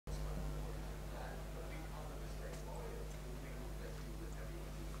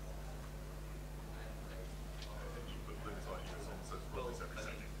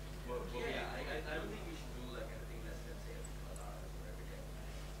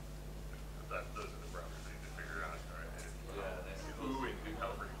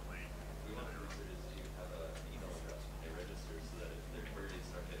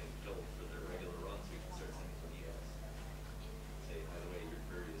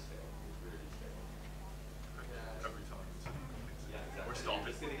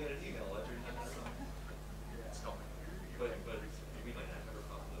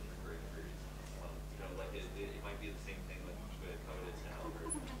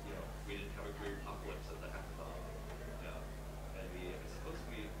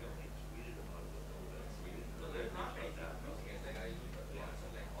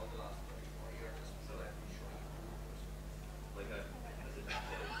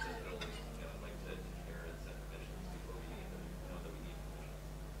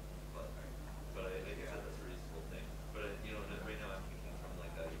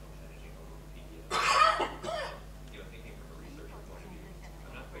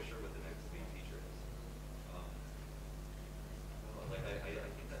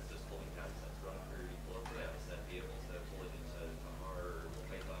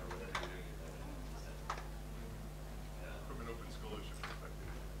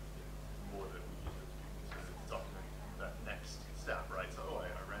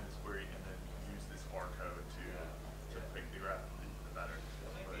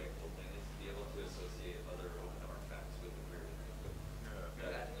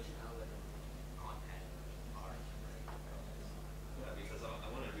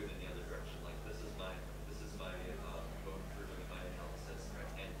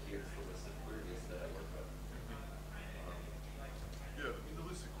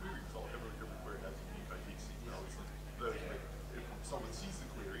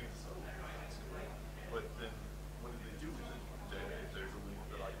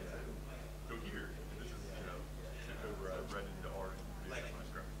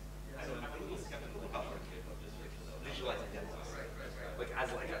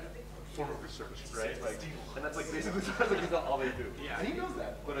they do. Yeah. And he knows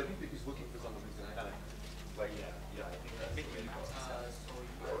that, but I think that he's looking for someone who's going to kind of, like, I think that's maybe yeah,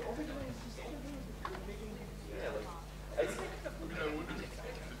 like, I think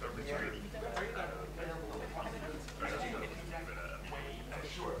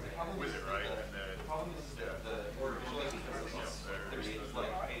sure. With it, right? And then,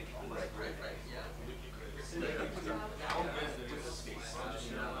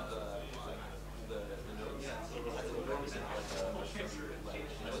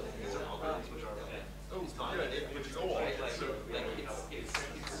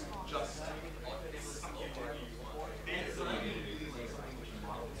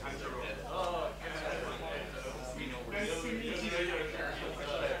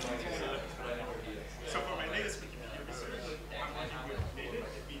 So for my latest Wikipedia research, I'm working with David.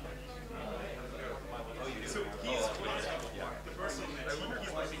 So he's the person that he's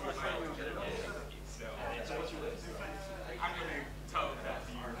working with. I'm going to tell that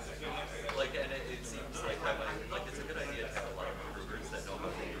to you. like, and it seems like it's a good idea to have a lot of recruiters that know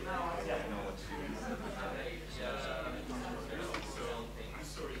how to know what to do. I'm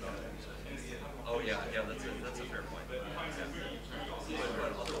sorry about that. Oh yeah, that's a fair point. But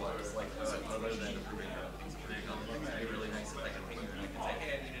otherwise, like other than improving things, it'd be really nice if I can ping you and I can say,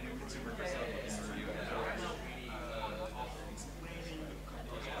 hey, I need a new consumer persona in review.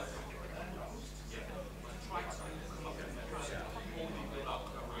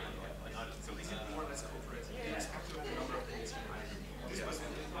 So they get more or less corporate. They expect to have a number of things. This was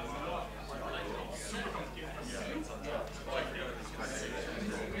super complicated.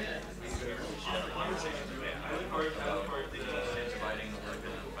 Dividing the work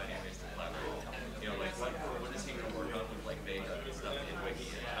and finding ways to collaborate. You know, like what is he going to work on with like Vega and stuff in Wiki,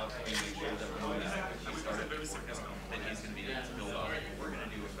 and how can we make sure that when he started to work on that he's going to be able to build on what we're going to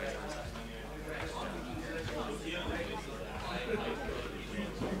do with vice versa.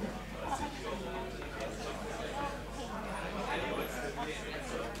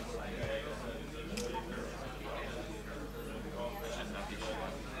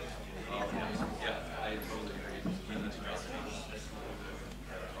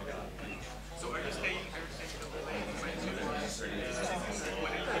 So are you saying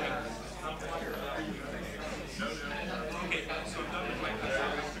okay, so not with my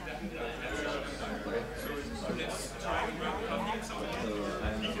so let's try and work on something.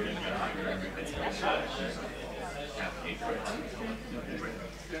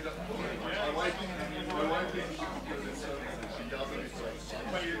 my wife she yells at me for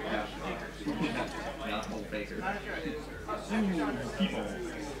Not Halfaker. People.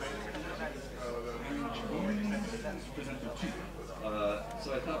 So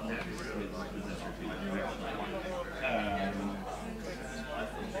I thought Matt was presenter too.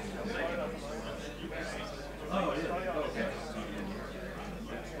 Oh, yeah. Oh, okay.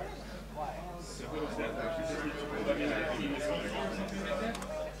 So what was that? I mean, he was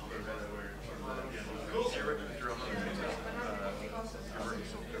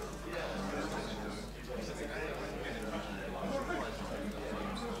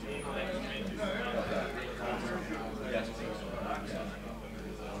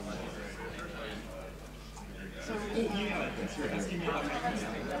you're asking me about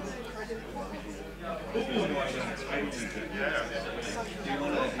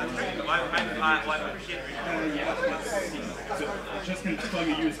just going to plug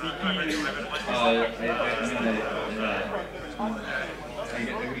a USB key.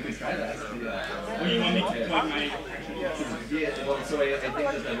 We could try that. Well, you want me to plug my Yeah, well, so I think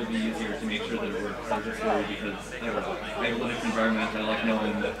that would be easier to make sure that it works registered because I don't know. I have a Linux environment. I like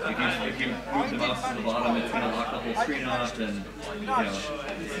knowing that if you move the mouse to the bottom, it's going to lock the whole screen off, and you know.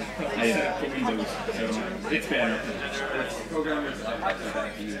 I set up for Windows, so it's better. Programmers are back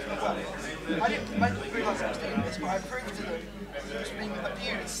to use websites. I didn't realise I was doing this, but I proved to them just being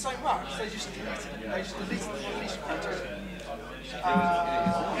abused so much, they just deleted the deletion filters. It's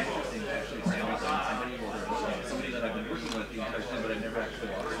interesting actually somebody that I've been working with the entire time, but I've never actually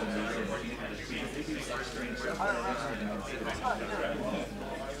watched them use it. They do such strange stuff.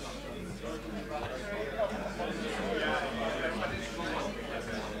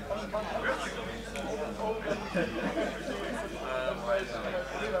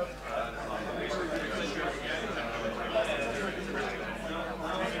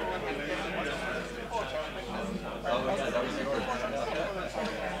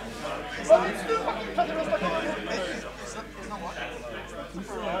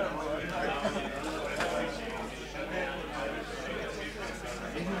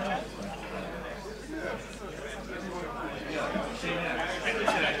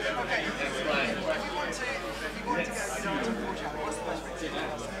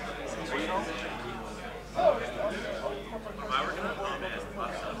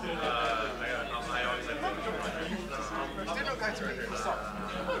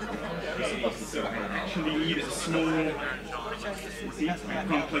 So I actually need a small, see, I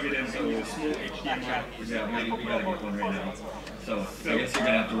can't plug it in, so a small HDMI. Yeah, maybe we gotta get one right now. So I guess you're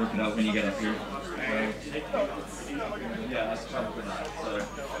gonna have to work it out when you get up here. Yeah, that's probably not. So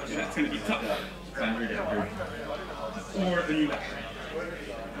Yeah, it's gonna be tough. find your adapter. Or a new laptop.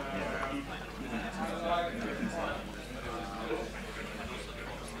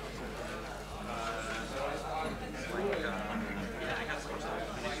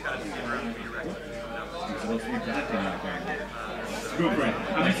 Supposed to be presenting out there. Go for it.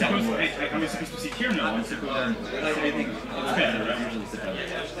 Am I supposed to sit here now? I'm supposed to. I think it's better. I usually sit down.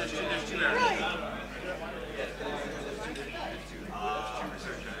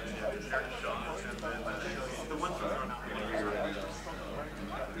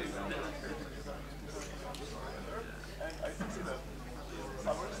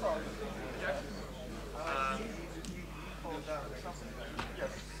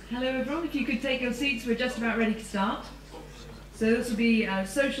 Hello everyone, if you could take your seats, we're just about ready to start. So this will be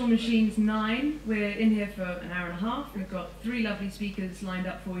Social Machines 9. We're in here for an hour and a half. We've got 3 lovely speakers lined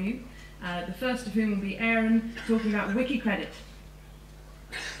up for you. The first of whom will be Aaron, talking about WikiCredit.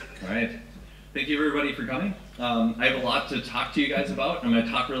 All right. Thank you everybody for coming. I have a lot to talk to you guys about. I'm going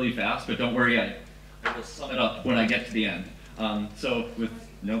to talk really fast, but don't worry, I will sum it up when I get to the end. So with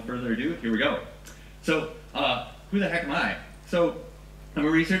no further ado, here we go. So who the heck am I? So I'm a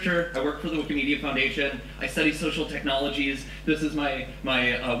researcher. I work for the Wikimedia Foundation. I study social technologies. This is my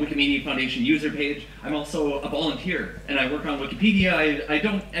Wikimania Foundation user page. I'm also a volunteer, and I work on Wikipedia. I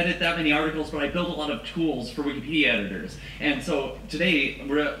don't edit that many articles, but I build a lot of tools for Wikipedia editors. And so today,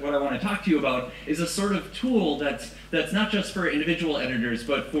 what I want to talk to you about is a sort of tool that's not just for individual editors,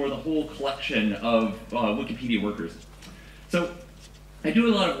 but for the whole collection of Wikipedia workers. So I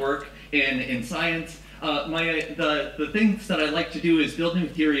do a lot of work in science. The things that I like to do is build new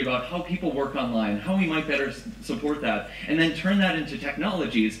theory about how people work online, how we might better support that, and then turn that into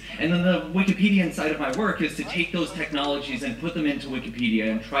technologies. And then the Wikipedian side of my work is to take those technologies and put them into Wikipedia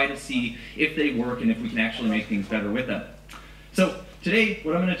and try to see if they work and if we can actually make things better with them. So today,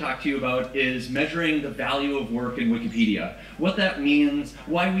 what I'm going to talk to you about is measuring the value of work in Wikipedia, what that means,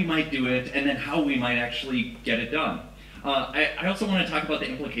 why we might do it, and then how we might actually get it done. I also want to talk about the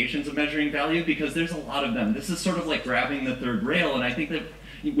implications of measuring value because there's a lot of them. This is sort of like grabbing the third rail, and I think that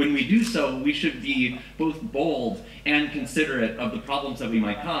when we do so, we should be both bold and considerate of the problems that we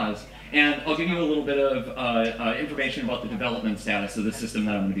might cause. And I'll give you a little bit of information about the development status of the system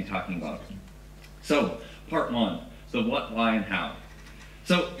that I'm going to be talking about. So, part 1, the what, why, and how.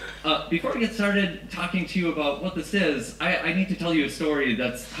 So, before I get started talking to you about what this is, I need to tell you a story.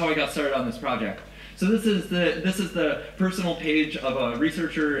 That's how I got started on this project. So this is the personal page of a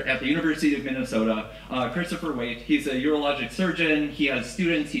researcher at the University of Minnesota, Christopher Waite. He's a urologic surgeon. He has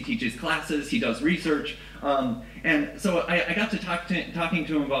students. He teaches classes. He does research. And so I got to talking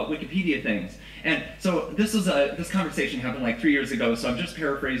to him about Wikipedia things. And so this conversation happened like 3 years ago. So I'm just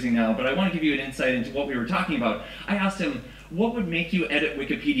paraphrasing now, but I want to give you an insight into what we were talking about. I asked him, what would make you edit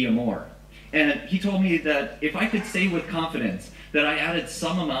Wikipedia more? And he told me that if I could say with confidence that I added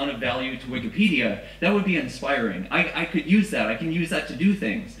some amount of value to Wikipedia, that would be inspiring. I could use that. I can use that to do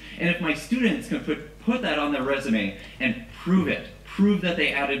things. And if my students can put that on their resume and prove it, prove that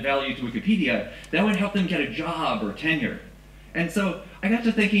they added value to Wikipedia, that would help them get a job or tenure. And so I got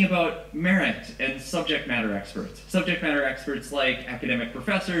to thinking about merit and subject matter experts. Subject matter experts like academic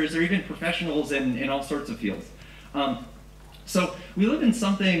professors or even professionals in all sorts of fields. So we live in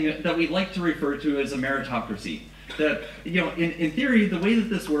something that we like to refer to as a meritocracy. That, in theory, the way that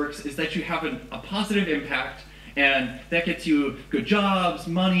this works is that you have a positive impact, and that gets you good jobs,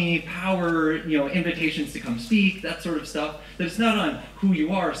 money, power, invitations to come speak, that sort of stuff. That it's not on who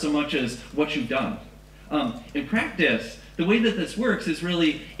you are so much as what you've done. In practice, the way that this works is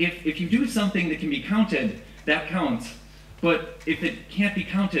really, if you do something that can be counted, that counts. But if it can't be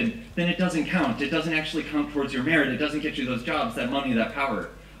counted, then it doesn't count. It doesn't actually count towards your merit. It doesn't get you those jobs, that money, that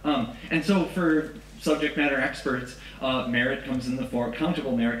power. And so for subject matter experts, merit comes in the form,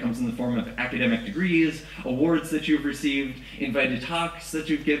 countable merit comes in the form of academic degrees, awards that you've received, invited talks that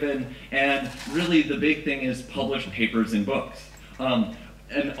you've given, and really the big thing is published papers and books.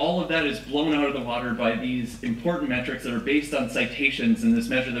 And all of that is blown out of the water by these important metrics that are based on citations in this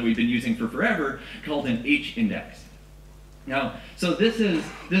measure that we've been using for forever called an H-index. Now, so this is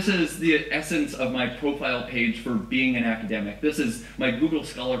the essence of my profile page for being an academic. This is my Google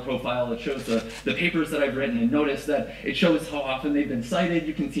Scholar profile. It shows the papers that I've written, and notice that it shows how often they've been cited.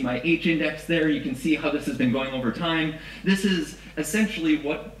 You can see my H-index there. You can see how this has been going over time. This is essentially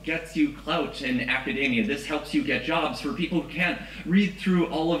what gets you clout in academia. This helps you get jobs for people who can't read through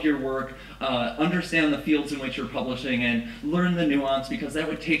all of your work, understand the fields in which you're publishing, and learn the nuance, because that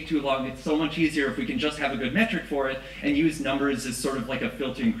would take too long. It's so much easier if we can just have a good metric for it and use numbers as sort of like a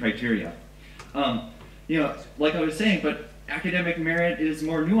filtering criteria. You know, like I was saying, but academic merit is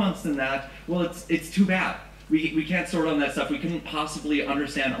more nuanced than that. Well, it's too bad. We can't sort on that stuff. We couldn't possibly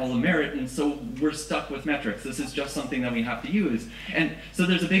understand all the merit, and so we're stuck with metrics. This is just something that we have to use. And so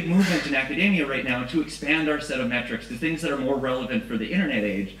there's a big movement in academia right now to expand our set of metrics to things that are more relevant for the internet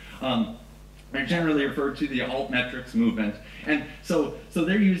age. They're generally referred to the altmetrics movement. And so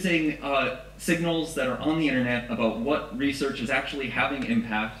they're using signals that are on the internet about what research is actually having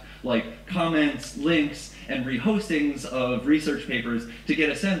impact, like comments, links, and rehostings of research papers to get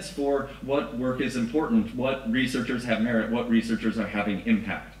a sense for what work is important, what researchers have merit, what researchers are having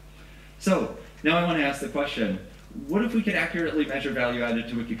impact. So now I want to ask the question, what if we could accurately measure value added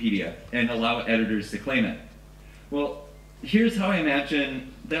to Wikipedia and allow editors to claim it? Well, here's how I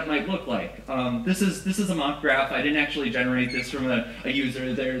imagine that might look like. This is a mock graph. I didn't actually generate this from a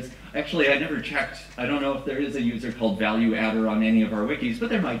user. Actually, I never checked. I don't know if there is a user called value adder on any of our wikis, but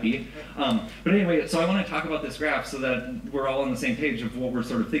there might be. But anyway, so I want to talk about this graph so that we're all on the same page of what we're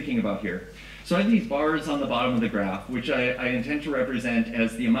sort of thinking about here. So I have these bars on the bottom of the graph, which I intend to represent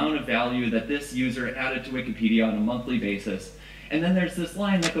as the amount of value that this user added to Wikipedia on a monthly basis. And then there's this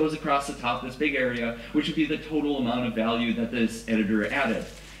line that goes across the top, this big area, which would be the total amount of value that this editor added.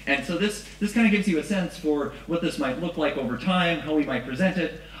 And so this kind of gives you a sense for what this might look like over time, how we might present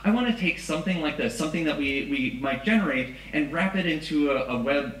it. I want to take something like this, something that we might generate, and wrap it into a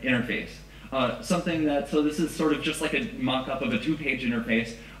web interface. So this is sort of just like a mock-up of a two-page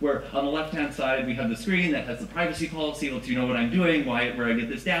interface, where on the left-hand side we have the screen that has the privacy policy, lets you know what I'm doing, where I get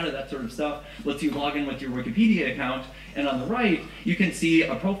this data, that sort of stuff, lets you log in with your Wikipedia account, and on the right you can see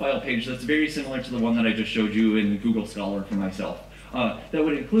a profile page that's very similar to the one that I just showed you in Google Scholar for myself. That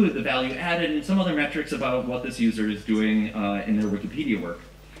would include the value added and some other metrics about what this user is doing in their Wikipedia work.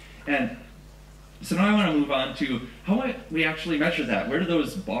 And so now I want to move on to how might we actually measure that? Where do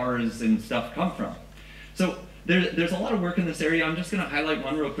those bars and stuff come from? So there's a lot of work in this area. I'm just going to highlight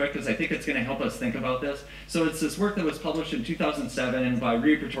one real quick because I think it's going to help us think about this. So it's this work that was published in 2007 by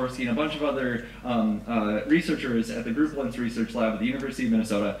Ria Pretorsky and a bunch of other researchers at the Group Lens Research Lab at the University of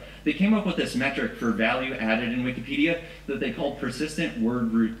Minnesota. They came up with this metric for value added in Wikipedia that they called persistent word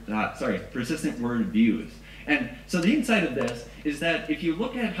views. And so the insight of this is that if you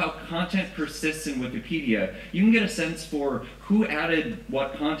look at how content persists in Wikipedia, you can get a sense for who added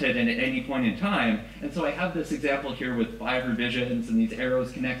what content at any point in time. And so I have this example here with 5 revisions and these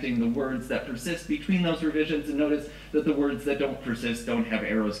arrows connecting the words that persist between those revisions, and notice that the words that don't persist don't have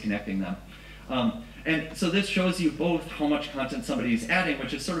arrows connecting them. And so this shows you both how much content somebody's adding,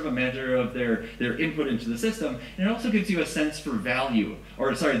 which is sort of a measure of their input into the system, and it also gives you a sense for value,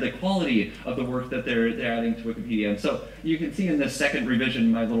 or sorry, the quality of the work that they're adding to Wikipedia. And so you can see in this second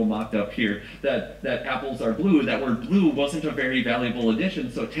revision, my little mocked up here, that apples are blue. That word blue wasn't a very valuable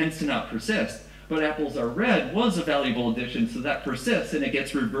addition, so it tends to not persist. But apples are red was a valuable addition, so that persists and it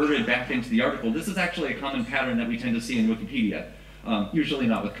gets reverted back into the article. This is actually a common pattern that we tend to see in Wikipedia. Usually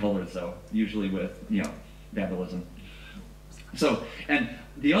not with colors, though. Usually with, vandalism. So, and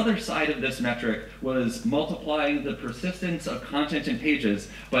the other side of this metric was multiplying the persistence of content in pages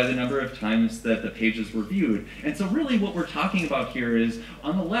by the number of times that the pages were viewed. And so really what we're talking about here is,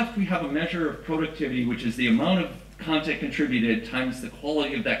 on the left we have a measure of productivity, which is the amount of content contributed times the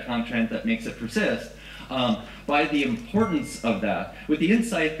quality of that content that makes it persist. By the importance of that, with the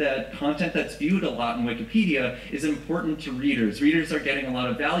insight that content that's viewed a lot in Wikipedia is important to readers. Readers are getting a lot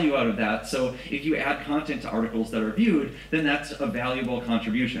of value out of that, so if you add content to articles that are viewed, then that's a valuable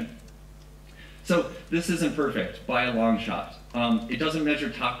contribution. So this isn't perfect by a long shot. It doesn't measure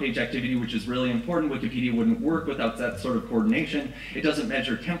top page activity, which is really important. Wikipedia wouldn't work without that sort of coordination. It doesn't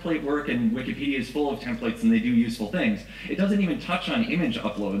measure template work, and Wikipedia is full of templates and they do useful things. It doesn't even touch on image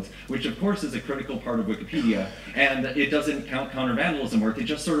uploads, which of course is a critical part of Wikipedia. And it doesn't count counter-vandalism work. It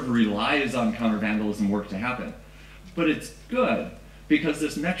just sort of relies on counter-vandalism work to happen. But it's good because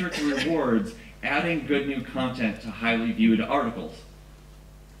this metric rewards adding good new content to highly viewed articles.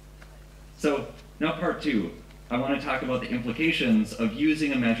 So now part 2. I want to talk about the implications of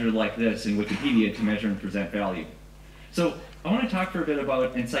using a measure like this in Wikipedia to measure and present value. So I want to talk for a bit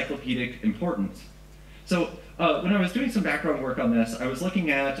about encyclopedic importance. So when I was doing some background work on this, I was looking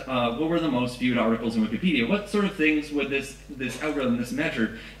at what were the most viewed articles in Wikipedia. What sort of things would this algorithm, this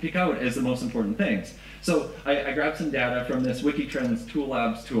measure, pick out as the most important things? So I grabbed some data from this Wikitrends Tool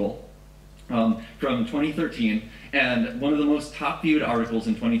Labs tool. from 2013, and one of the most top viewed articles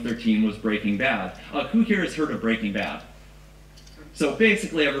in 2013 was Breaking Bad. Who here has heard of Breaking Bad? So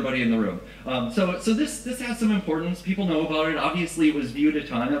basically everybody in the room. So this has some importance. People know about it. Obviously it was viewed a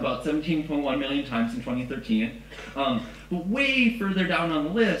ton, about 17.1 million times in 2013. But way further down on the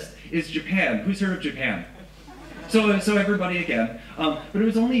list is Japan. Who's heard of Japan? So everybody again. But it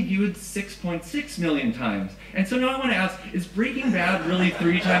was only viewed 6.6 million times. And so now I want to ask, is Breaking Bad really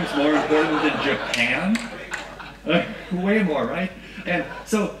 3 times more important than Japan? Way more, right? And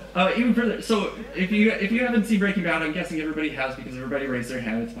so even further, so if you haven't seen Breaking Bad, I'm guessing everybody has because everybody raised their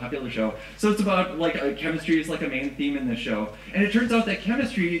hand. It's a popular show. So it's about like chemistry is like a main theme in this show, and it turns out that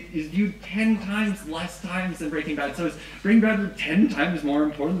chemistry is viewed 10 times less times than Breaking Bad. So is Breaking Bad 10 times more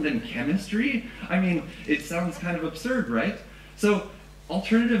important than chemistry? I mean, it sounds kind of absurd, right? So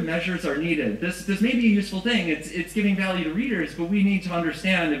alternative measures are needed. This may be a useful thing. It's giving value to readers, but we need to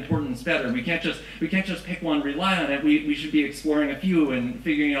understand importance better. We can't just pick one, rely on it. We should be exploring a few and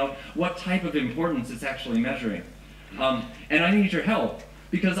figuring out what type of importance it's actually measuring. And I need your help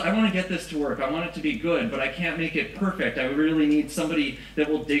because I want to get this to work. I want it to be good, but I can't make it perfect. I really need somebody that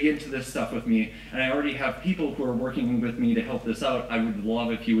will dig into this stuff with me, and I already have people who are working with me to help this out. I would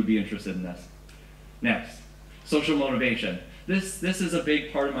love if you would be interested in this. Next, social motivation. This is a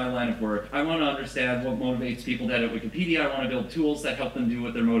big part of my line of work. I want to understand what motivates people to edit Wikipedia. I want to build tools that help them do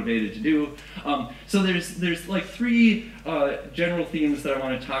what they're motivated to do. So there's like 3 general themes that I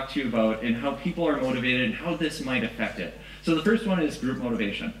want to talk to you about and how people are motivated and how this might affect it. So the first one is group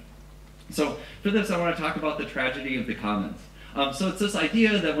motivation. So for this, I want to talk about the tragedy of the commons. So it's this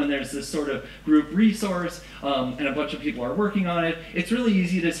idea that when there's this sort of group resource and a bunch of people are working on it, it's really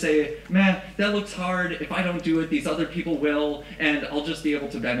easy to say, man, that looks hard. If I don't do it, these other people will, and I'll just be able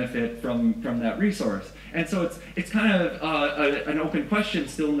to benefit from that resource. And so it's kind of an open question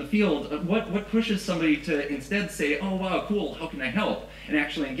still in the field. What pushes somebody to instead say, oh, wow, cool, how can I help? And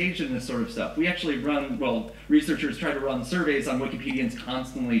actually engage in this sort of stuff. We actually run, well, researchers try to run surveys on Wikipedians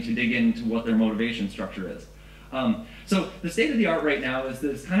constantly to dig into what their motivation structure is. So the state of the art right now is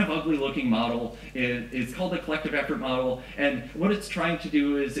this kind of ugly looking model. It's called the collective effort model, and what it's trying to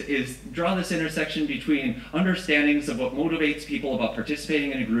do is draw this intersection between understandings of what motivates people about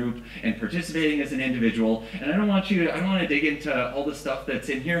participating in a group and participating as an individual. And I don't want to dig into all the stuff that's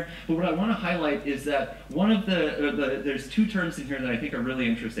in here, but what I want to highlight is that one of there's 2 terms in here that I think are really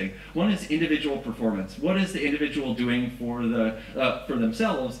interesting. One is individual performance. What is the individual doing for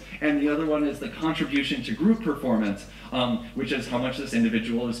themselves? And the other one is the contribution to group performance, which is how much this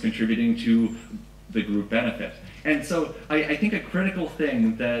individual is contributing to the group benefit. And so I think a critical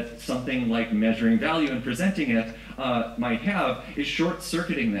thing that something like measuring value and presenting it might have is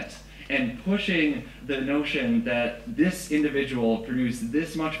short-circuiting this and pushing the notion that this individual produced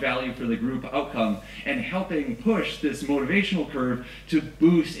this much value for the group outcome and helping push this motivational curve to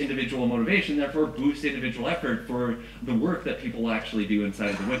boost individual motivation, therefore boost individual effort for the work that people actually do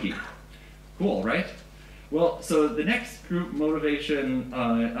inside the wiki. Cool, right? Well, so the next group motivation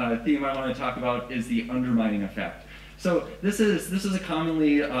theme I want to talk about is the undermining effect. So this is a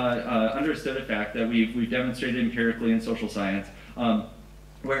commonly understood effect that we've demonstrated empirically in social science,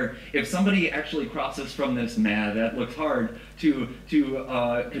 where if somebody actually crosses from this mad, that looks hard, to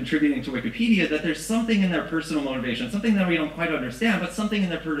contributing to Wikipedia, that there's something in their personal motivation, something that we don't quite understand, but something in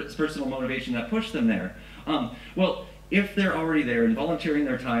their personal motivation that pushed them there. Well, if they're already there and volunteering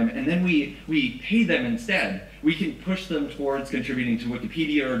their time, and then we pay them instead, we can push them towards contributing to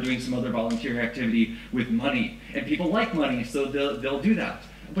Wikipedia or doing some other volunteer activity with money. And people like money, so they'll do that.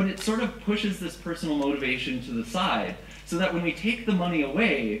 But it sort of pushes this personal motivation to the side, so that when we take the money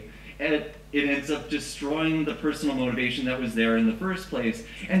away, it ends up destroying the personal motivation that was there in the first place.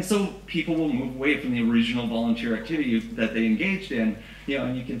 And so people will move away from the original volunteer activity that they engaged in. You know,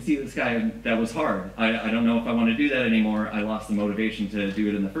 and you can see this guy, that was hard. I don't know if I want to do that anymore. I lost the motivation to do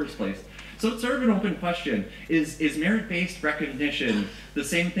it in the first place. So it's sort of an open question. Is merit-based recognition the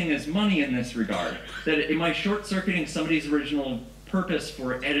same thing as money in this regard? That am I short-circuiting somebody's original purpose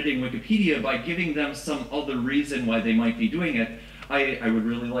for editing Wikipedia by giving them some other reason why they might be doing it? I would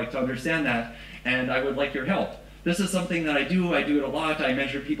really like to understand that, and I would like your help. This is something that I do it a lot. I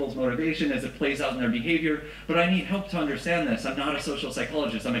measure people's motivation as it plays out in their behavior, but I need help to understand this. I'm not a social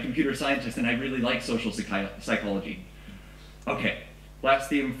psychologist, I'm a computer scientist, and I really like social psychology. Okay, last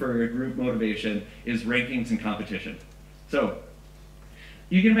theme for group motivation is rankings and competition. So,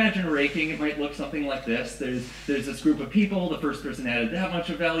 you can imagine a ranking, it might look something like this. There's this group of people, the first person added that much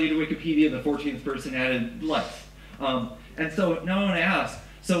of value to Wikipedia, the 14th person added less. And so now I want to ask,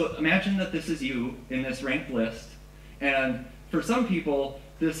 so imagine that this is you in this ranked list, and for some people,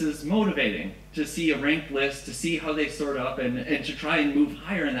 this is motivating to see a ranked list, to see how they sort up, and to try and move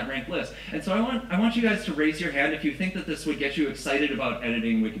higher in that ranked list. And so I want you guys to raise your hand if you think that this would get you excited about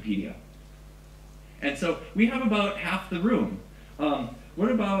editing Wikipedia. And so we have about half the room.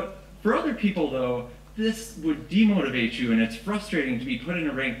 What about, for other people though, this would demotivate you, and it's frustrating to be put in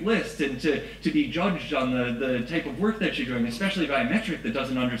a ranked list and to be judged on the type of work that you're doing, especially by a metric that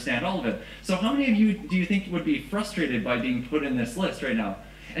doesn't understand all of it. So how many of you do you think would be frustrated by being put in this list right now?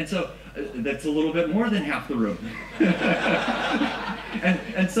 And so that's a little bit more than half the room.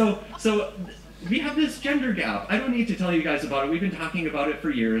 and so we have this gender gap. I don't need to tell you guys about it. We've been talking about it for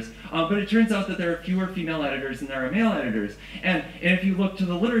years. But it turns out that there are fewer female editors than there are male editors. And if you look to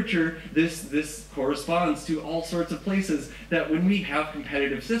the literature, this corresponds to all sorts of places that when we have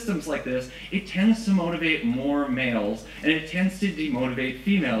competitive systems like this, it tends to motivate more males, and it tends to demotivate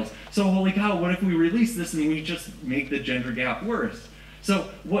females. So holy cow, what if we release this and we just make the gender gap worse?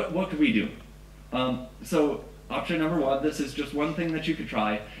 So what could we do? So option number one, this is just one thing that you could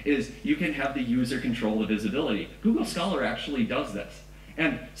try, is you can have the user control the visibility. Google Scholar actually does this.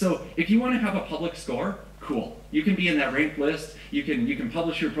 And so if you want to have a public score, cool. You can be in that ranked list, you can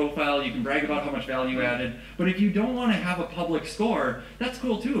publish your profile, you can brag about how much value added, but if you don't want to have a public score, that's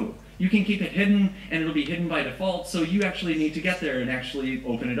cool too. You can keep it hidden, and it'll be hidden by default, so you actually need to get there and actually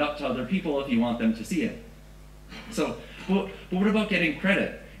open it up to other people if you want them to see it. So, but what about getting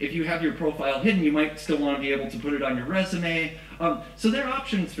credit? If you have your profile hidden, you might still want to be able to put it on your resume. So there are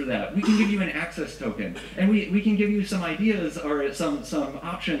options for that. We can give you an access token, and we can give you some ideas or some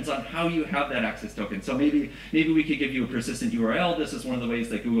options on how you have that access token. So maybe we could give you a persistent URL. This is one of the ways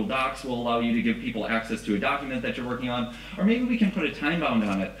that Google Docs will allow you to give people access to a document that you're working on. Or maybe we can put a time bound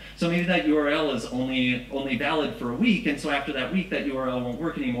on it. So maybe that URL is only valid for a week, and so after that week, that URL won't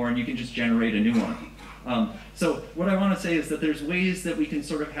work anymore, and you can just generate a new one. So what I want to say is that there's ways that we can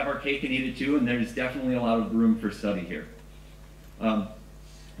sort of have our cake and eat it too, and there's definitely a lot of room for study here.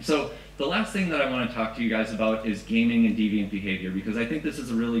 So the last thing that I want to talk to you guys about is gaming and deviant behavior, because I think this is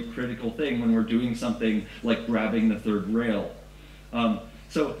a really critical thing when we're doing something like grabbing the third rail.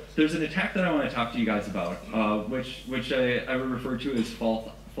 So there's an attack that I want to talk to you guys about, which I would refer to as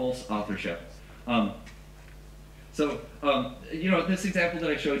false authorship. So, this example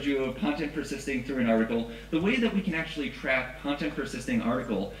that I showed you of content persisting through an article, the way that we can actually track content persisting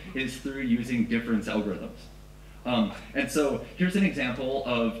article is through using difference algorithms. And so here's an example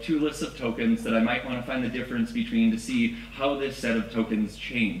of two lists of tokens that I might want to find the difference between to see how this set of tokens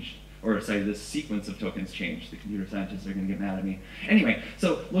changed. Or sorry, this sequence of tokens changed. The computer scientists are going to get mad at me. Anyway,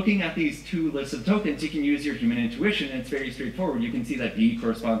 so looking at these two lists of tokens, you can use your human intuition, and it's very straightforward. You can see that D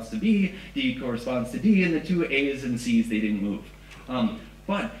corresponds to B, D corresponds to D, and the two A's and C's, they didn't move.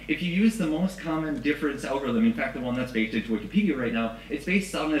 But if you use the most common difference algorithm, in fact the one that's baked into Wikipedia right now, it's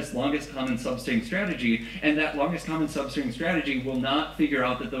based on this longest common substring strategy, and that longest common substring strategy will not figure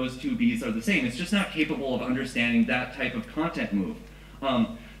out that those two B's are the same. It's just not capable of understanding that type of content move.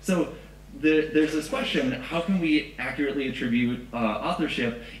 So there's this question, how can we accurately attribute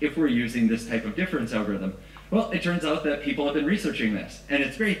authorship if we're using this type of difference algorithm? Well, it turns out that people have been researching this, and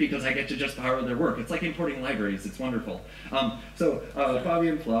it's great because I get to just borrow their work. It's like importing libraries, it's wonderful.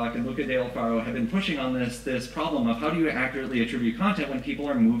 Fabian Flock and Luca De Alfaro have been pushing on this problem of how do you accurately attribute content when people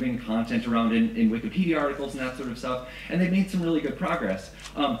are moving content around in Wikipedia articles and that sort of stuff, and they've made some really good progress.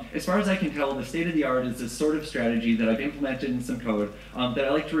 As far as I can tell, the state of the art is this sort of strategy that I've implemented in some code that I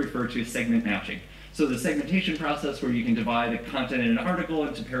like to refer to as segment matching. So the segmentation process where you can divide the content in an article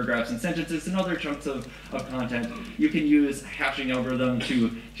into paragraphs and sentences and other chunks of content, you can use hashing algorithm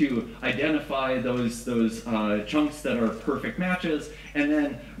to identify those chunks that are perfect matches, and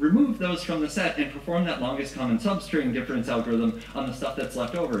then remove those from the set and perform that longest common substring difference algorithm on the stuff that's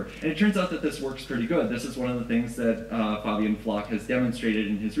left over. And it turns out that this works pretty good. This is one of the things that Fabian Flock has demonstrated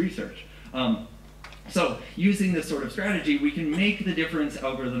in his research. So using this sort of strategy, we can make the difference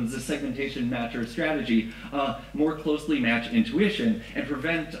algorithms, the segmentation matcher strategy, more closely match intuition and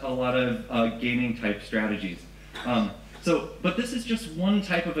prevent a lot of gaming type strategies. But this is just one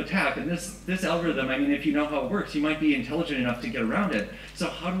type of attack, and this algorithm, I mean, if you know how it works, you might be intelligent enough to get around it. So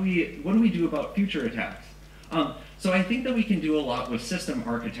what do we do about future attacks? So I think that we can do a lot with system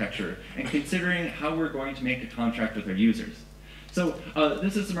architecture and considering how we're going to make a contract with our users. So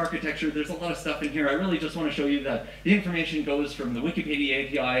this is some architecture. There's a lot of stuff in here. I really just want to show you that the information goes from the Wikipedia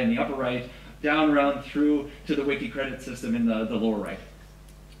API in the upper right down around through to the WikiCredit system in the lower right.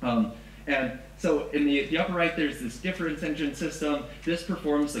 And So in the upper right, there's this difference engine system. This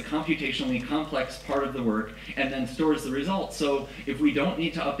performs the computationally complex part of the work and then stores the results. So if we don't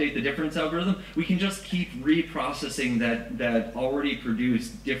need to update the difference algorithm, we can just keep reprocessing that already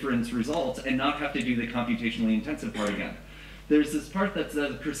produced difference results and not have to do the computationally intensive part again. There's this part that's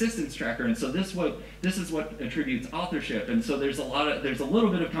the persistence tracker, and so this is what attributes authorship. And so there's a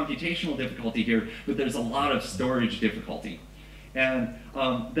little bit of computational difficulty here, but there's a lot of storage difficulty. And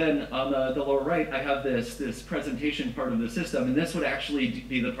then on the lower right, I have this presentation part of the system, and this would actually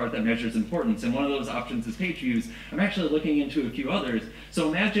be the part that measures importance. And one of those options is page views. I'm actually looking into a few others. So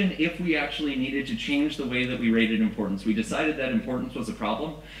imagine if we actually needed to change the way that we rated importance. We decided that importance was a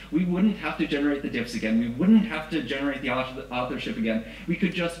problem. We wouldn't have to generate the diffs again. We wouldn't have to generate the authorship again. We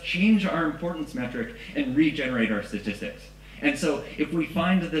could just change our importance metric and regenerate our statistics. And so if we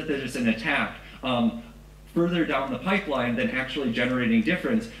find that there's an attack, further down the pipeline than actually generating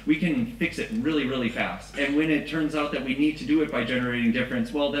difference, we can fix it really, really fast. And when it turns out that we need to do it by generating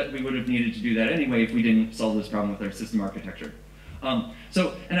difference, well, that we would have needed to do that anyway if we didn't solve this problem with our system architecture.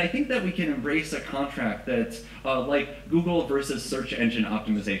 And I think that we can embrace a contract that's like Google versus search engine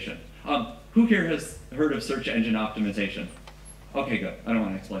optimization. Who here has heard of search engine optimization? Okay, good. I don't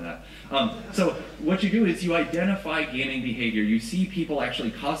want to explain that. So what you do is you identify gaming behavior. You see people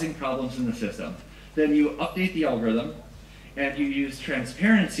actually causing problems in the system. Then you update the algorithm, and you use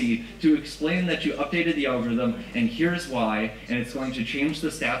transparency to explain that you updated the algorithm, and here's why, and it's going to change the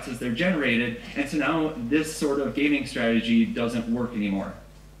stats as they're generated, and so now this sort of gaming strategy doesn't work anymore.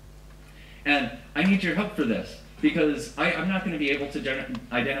 And I need your help for this, because I'm not going to be able to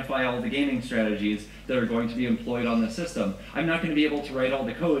identify all the gaming strategies that are going to be employed on the system. I'm not going to be able to write all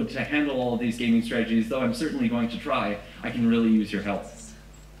the code to handle all of these gaming strategies, though I'm certainly going to try. I can really use your help.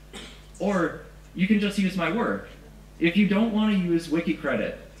 Or you can just use my work. If you don't want to use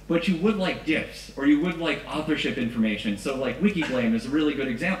WikiCredit, but you would like diffs, or you would like authorship information, so like Wikiblame is a really good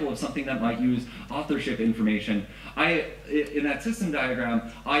example of something that might use authorship information. In that system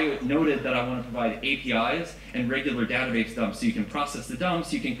diagram, I noted that I want to provide APIs and regular database dumps, so you can process the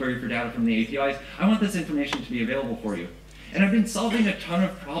dumps, you can query for data from the APIs. I want this information to be available for you. And I've been solving a ton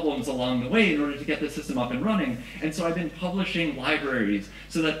of problems along the way in order to get the system up and running. And so I've been publishing libraries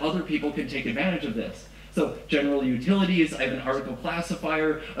so that other people can take advantage of this. So general utilities, I have an article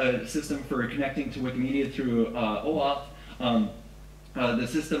classifier, a system for connecting to Wikimania through OAuth, the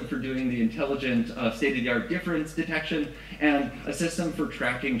system for doing the intelligent state-of-the-art difference detection, and a system for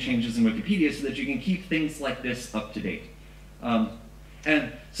tracking changes in Wikipedia so that you can keep things like this up to date.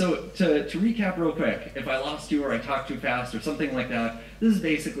 And so to recap real quick, if I lost you or I talked too fast or something like that, this is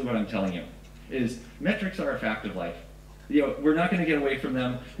basically what I'm telling you, is metrics are a fact of life. We're not going to get away from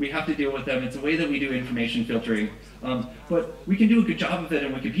them. We have to deal with them. It's a way that we do information filtering. But we can do a good job of it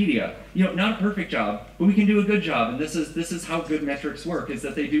in Wikipedia. Not a perfect job, but we can do a good job. And this is how good metrics work, is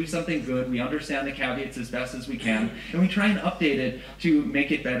that they do something good. We understand the caveats as best as we can, and we try and update it to make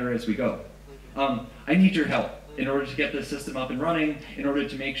it better as we go. I need your help in order to get this system up and running, in order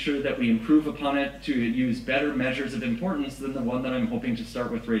to make sure that we improve upon it, to use better measures of importance than the one that I'm hoping to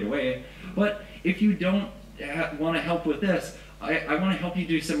start with right away. But if you don't want to help with this, I want to help you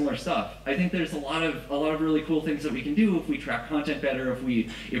do similar stuff. I think there's a lot of really cool things that we can do if we track content better, if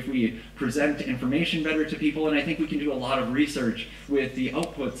we present information better to people, and I think we can do a lot of research with the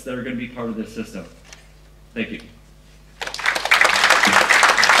outputs that are going to be part of this system. Thank you.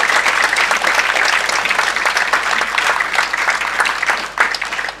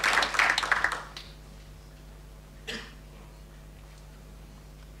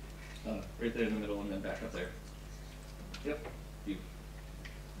 Right there in the middle and then back up there. Yep. You.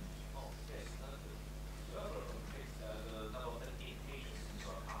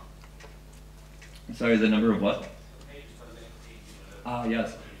 Sorry, the number of what?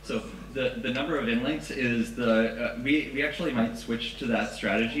 Yes. So the number of inlinks is we actually might switch to that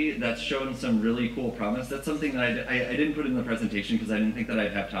strategy. That's shown some really cool promise. That's something that I didn't put in the presentation because I didn't think that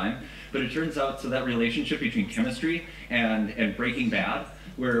I'd have time. But it turns out, so that relationship between chemistry and Breaking Bad,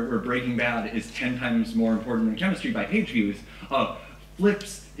 where Breaking Bad is 10 times more important than chemistry by page views,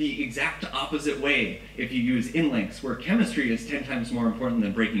 flips the exact opposite way if you use inlinks, where chemistry is 10 times more important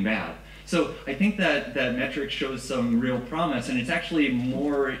than Breaking Bad. So I think that metric shows some real promise, and it's actually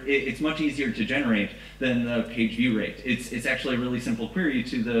it's much easier to generate than the page view rate. It's actually a really simple query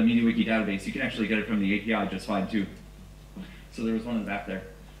to the MediaWiki database. You can actually get it from the API just fine too. So there was one in the back there.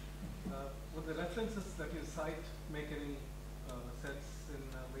 Would the references that you cite make any sense in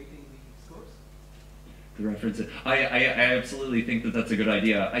weighting the scores? The references. I absolutely think that that's a good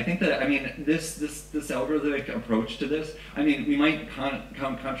idea. I think that, I mean, this algorithmic approach to this, I mean, we might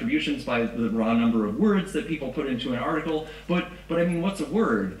count contributions by the raw number of words that people put into an article, but I mean, what's a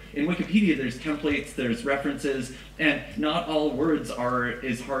word? In Wikipedia, there's templates, there's references, and not all words are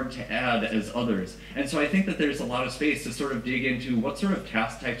as hard to add as others. And so I think that there's a lot of space to sort of dig into what sort of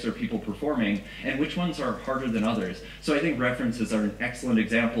task types are people performing and which ones are harder than others. So I think references are an excellent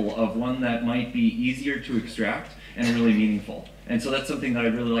example of one that might be easier to extract and really meaningful. And so that's something that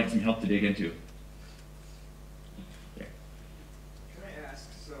I'd really like some help to dig into. Yeah. Can I ask,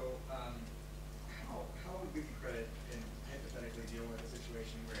 so how would WikiCredit hypothetically deal with a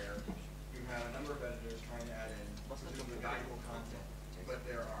situation where you have a number of editors trying to add in presumably valuable content, but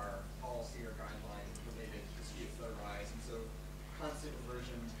there are policy or guideline related disputes that arise, and so constant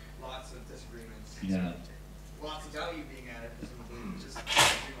reversion, lots of disagreements, lots of value being added, presumably just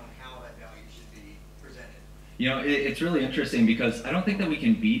disagreeing on how that value should be presented. You know, it's really interesting because I don't think that we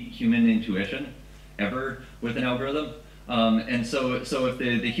can beat human intuition ever with an algorithm. And so if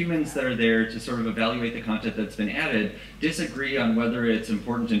the humans that are there to sort of evaluate the content that's been added disagree on whether it's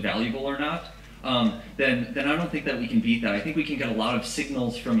important and valuable or not, then I don't think that we can beat that. I think we can get a lot of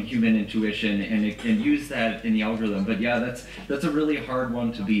signals from human intuition and use that in the algorithm. But yeah, that's a really hard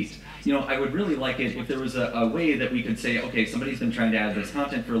one to beat. You know, I would really like it if there was a way that we could say, okay, somebody's been trying to add this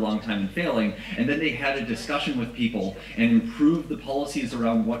content for a long time and failing, and then they had a discussion with people and improved the policies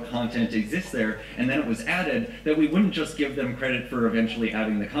around what content exists there, and then it was added, that we wouldn't just give them credit for eventually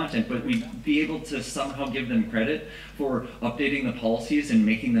adding the content, but we'd be able to somehow give them credit for updating the policies and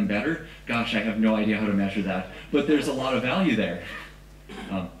making them better. Gosh, I have no idea how to measure that, but there's a lot of value there.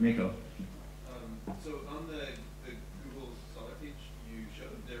 Mako. So on the Google Scholar page you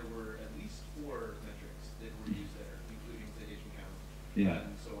showed, there were at least 4 metrics that were used there, including citation count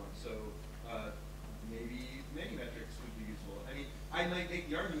and so on. So maybe many metrics would be useful. I mean, I might make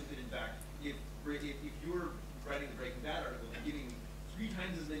the argument that in fact, if you're writing the Breaking Bad article and giving 3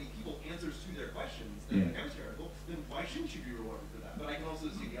 times as many people answers to their questions than the chemistry article, then why shouldn't you be rewarded for that? But I can also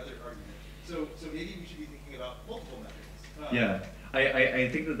see the other argument. So maybe we should be thinking about multiple metrics. I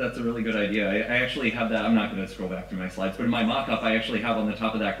think that that's a really good idea. I actually have that. I'm not going to scroll back through my slides, but in my mock-up, I actually have on the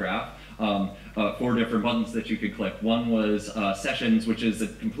top of that graph 4 different buttons that you could click. One was sessions, which is a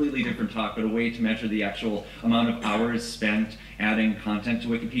completely different talk, but a way to measure the actual amount of hours spent adding content to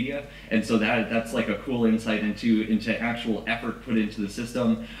Wikipedia. And so that's like a cool insight into actual effort put into the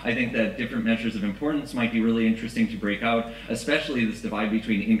system. I think that different measures of importance might be really interesting to break out, especially this divide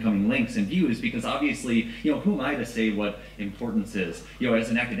between incoming links and views, because obviously, you know, who am I to say what importance is? You know, as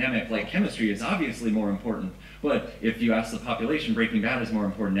an academic, like chemistry is obviously more important. But if you ask the population, Breaking Bad is more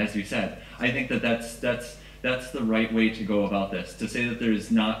important, as you said. I think that that's the right way to go about this, to say that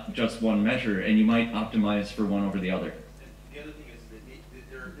there's not just one measure, and you might optimize for one over the other. And the other thing is that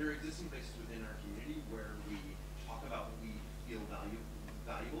there are existing places within our community where we talk about what we feel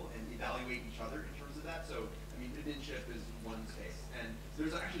valuable and evaluate each other in terms of that. So, I mean, adminship is one space, and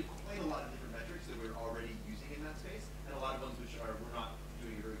there's actually quite a lot of different metrics that we're already using in that space, and a lot of ones which we're not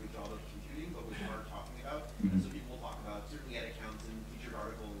doing a very good job of computing, but which we're talking about. And so people will talk about certainly edit counts and featured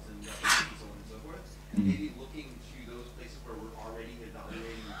articles and references and so on and so forth. And maybe looking to those places where we're already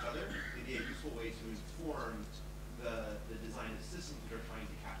evaluating each other may be a useful way to inform the design of systems that are trying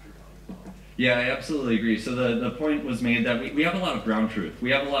to capture value as well. Yeah, I absolutely agree. So the point was made that we have a lot of ground truth. We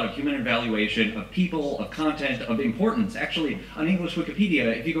have a lot of human evaluation of people, of content, of importance. Actually, on English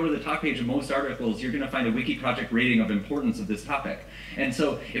Wikipedia, if you go to the top page of most articles, you're going to find a wiki project rating of importance of this topic. And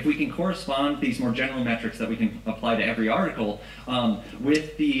so if we can correspond these more general metrics that we can apply to every article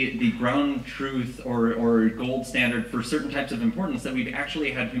with the ground truth or gold standard for certain types of importance that we've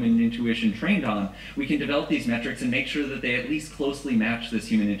actually had human intuition trained on, we can develop these metrics and make sure that they at least closely match this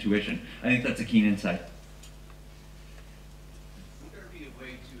human intuition. I think that's a keen insight. Would there be a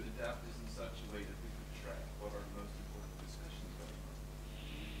way to adapt this in such a way that we could track what are the most important discussions going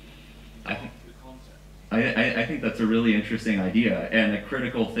on? I think that's a really interesting idea, and a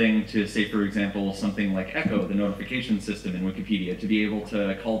critical thing to say, for example, something like Echo, the notification system in Wikipedia, to be able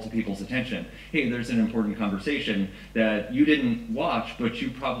to call to people's attention. Hey, there's an important conversation that you didn't watch, but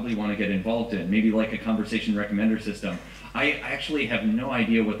you probably want to get involved in, maybe like a conversation recommender system. I actually have no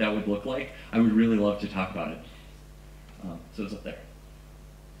idea what that would look like. I would really love to talk about it. So it's up there.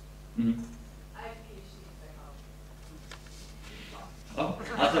 Mm-hmm. Oh,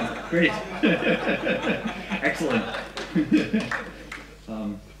 awesome, great. Excellent.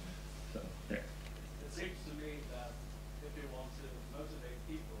 So, there. It seems to me that if you want to motivate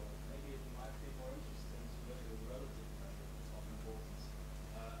people, maybe it might be more interesting to look at the relative measure of importance.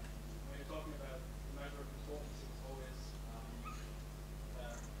 When you're talking about the measure of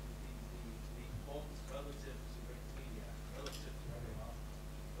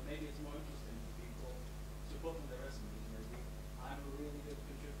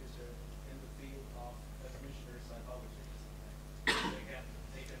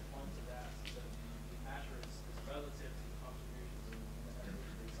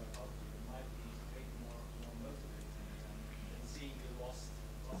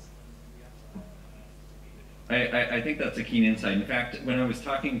I think that's a keen insight. In fact, when I was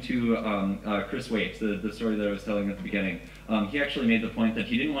talking to Chris Waits, the story that I was telling at the beginning, he actually made the point that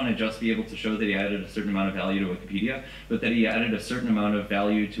he didn't want to just be able to show that he added a certain amount of value to Wikipedia, but that he added a certain amount of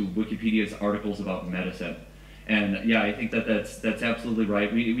value to Wikipedia's articles about medicine. And yeah, I think that that's absolutely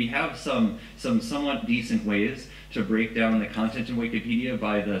right. We have some somewhat decent ways to break down the content in Wikipedia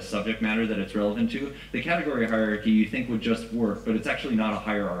by the subject matter that it's relevant to. The category hierarchy you think would just work, but it's actually not a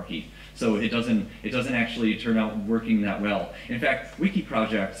hierarchy. So it doesn't actually turn out working that well. In fact, wiki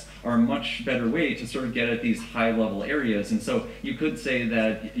projects are a much better way to sort of get at these high-level areas. And so you could say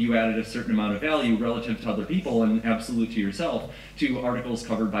that you added a certain amount of value relative to other people and absolute to yourself to articles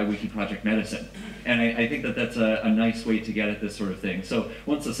covered by Wiki Project Medicine. And I think that that's a nice way to get at this sort of thing. So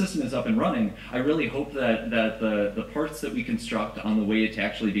once the system is up and running, I really hope that the parts that we construct on the way to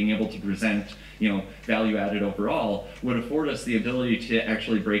actually being able to present value added overall would afford us the ability to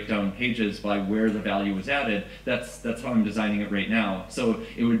actually break down pages by where the value was added. That's how I'm designing it right now. So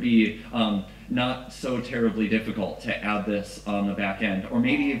it would be not so terribly difficult to add this on the back end, or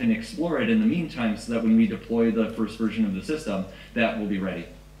maybe even explore it in the meantime so that when we deploy the first version of the system, that will be ready.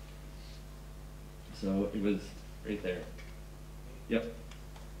 So it was right there. Yep.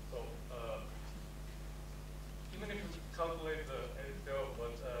 So, even if you calculate the NSO,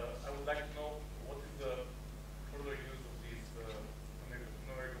 but I would like to know what is the further use of these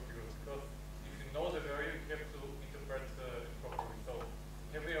numerical figures, because if you know the value, you have to interpret it properly. So,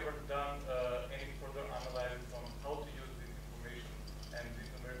 have you ever done any further analysis on how to use this information and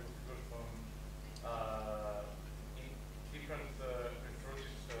these numerical figures from in different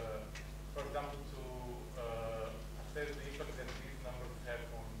researches, for example, to assess the impact that these numbers have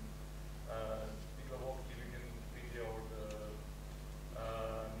on people walking in Wikipedia or the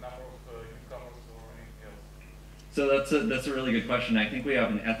number of newcomers or anything else? So that's a really good question. I think we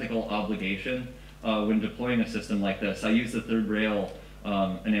have an ethical obligation when deploying a system like this. I use the third rail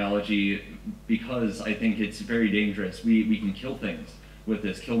analogy because I think it's very dangerous. We can kill things with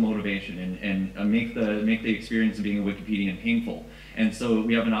this, kill motivation, and make the experience of being a Wikipedian painful. And so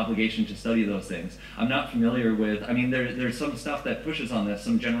we have an obligation to study those things. I'm not familiar with, I mean, there's some stuff that pushes on this,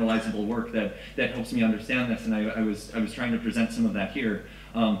 some generalizable work that helps me understand this, and I was trying to present some of that here.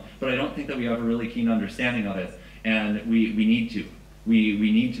 But I don't think that we have a really keen understanding of it, and we need to.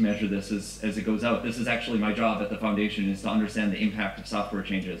 We need to measure this as it goes out. This is actually my job at the foundation, is to understand the impact of software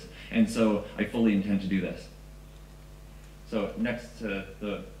changes. And so I fully intend to do this. So next to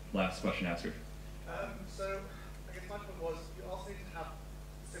the last question asker. So I guess my point was, you also need to have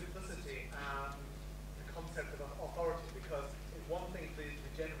simplicity and the concept of authority, because it's one thing for you to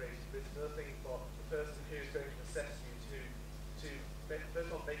be generated, but it's another thing for the person who's going to assess you to first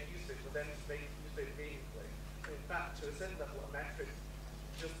of all make use of it, but then to make use of it meaningfully. And in fact, to a certain level, a metric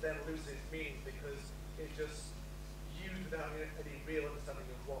just then loses its meaning because it's just used without any real understanding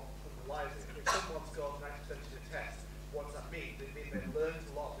of what underlies it. If someone's got 90% of the test, what does that mean? It means they've learned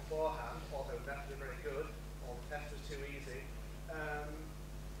a lot beforehand, or they were naturally very good, or the test was too easy.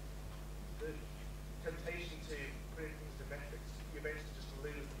 The temptation to put things to metrics, you eventually just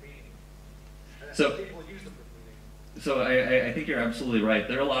lose the meaning. And So people use them with meaning. So I think you're absolutely right.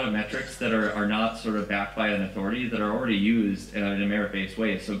 There are a lot of metrics that are not sort of backed by an authority that are already used in a merit-based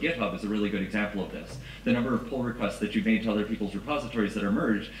way. So GitHub is a really good example of this. The number of pull requests that you've made to other people's repositories that are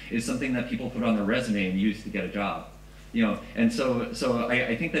merged is something that people put on their resume and use to get a job. And so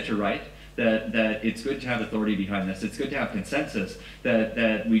I think that you're right, that it's good to have authority behind this. It's good to have consensus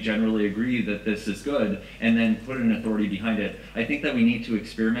that we generally agree that this is good, and then put an authority behind it. I think that we need to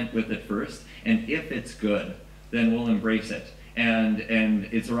experiment with it first, and if it's good, then we'll embrace it. And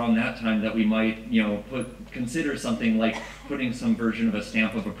it's around that time that we might, consider something like putting some version of a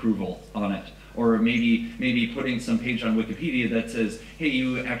stamp of approval on it. Or maybe putting some page on Wikipedia that says, hey,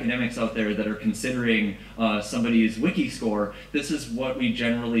 you academics out there that are considering somebody's wiki score, this is what we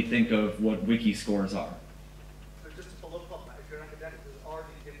generally think of what wiki scores are. So just to follow up on that, if you're an academic, there's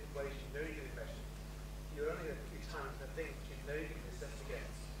already different ways you know you're going to measure. You're only going to put your time into the things which you know you're going to be assessed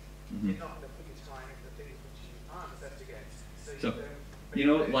against. You're not going to put your time into the things which you aren't assessed against. So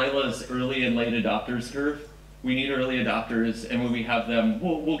Lila's early and late adopters curve, we need early adopters, and when we have them,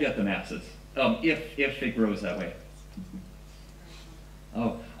 we'll get the masses. If it grows that way.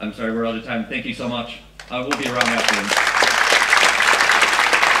 Oh, I'm sorry, we're out of time. Thank you so much. We'll be around afterwards.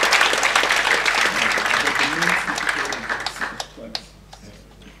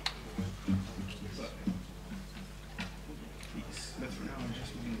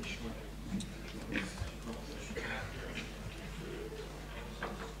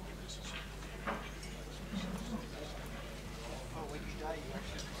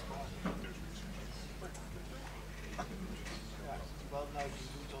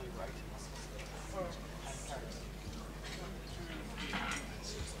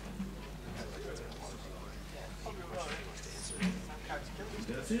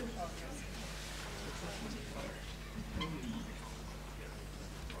 That's it?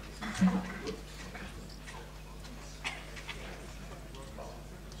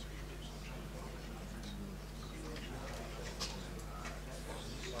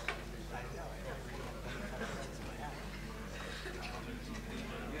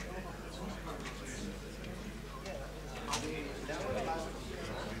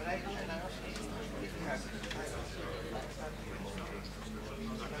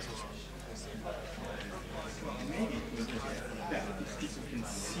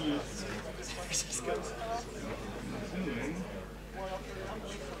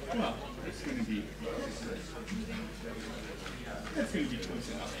 Well, that's going to be close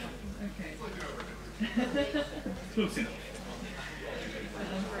enough. Okay. Close enough.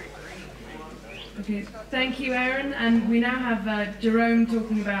 Okay, thank you, Aaron. And we now have Jerome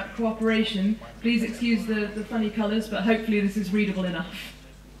talking about cooperation. Please excuse the funny colours, but hopefully this is readable enough.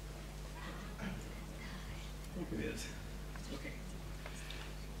 Hope it is. Okay.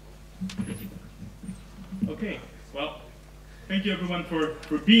 Okay, well, thank you everyone for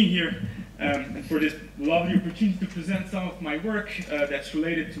being here and for this lovely opportunity to present some of my work that's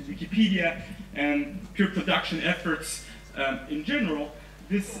related to Wikipedia and peer production efforts in general.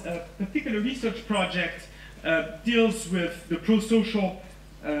 This particular research project deals with the pro-social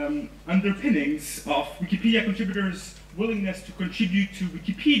underpinnings of Wikipedia contributors' willingness to contribute to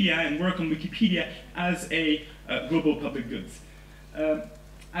Wikipedia and work on Wikipedia as a global public goods.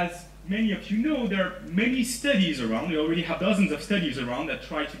 As many of you know, there are many studies around. We already have dozens of studies around that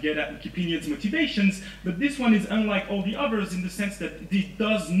try to get at Wikipedians' motivations, but this one is unlike all the others in the sense that it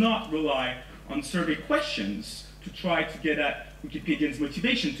does not rely on survey questions to try to get at Wikipedians'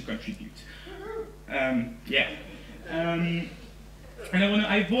 motivation to contribute. And I want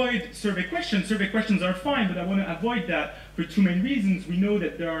to avoid survey questions. Survey questions are fine, but I want to avoid that for two main reasons. We know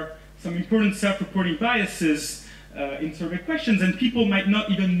that there are some important self-reporting biases in survey questions, and people might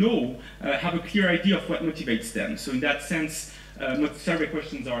not even know, have a clear idea of what motivates them. So in that sense, survey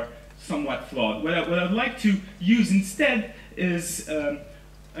questions are somewhat flawed. What I'd like to use instead is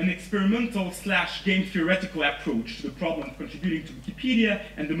an experimental / game theoretical approach to the problem of contributing to Wikipedia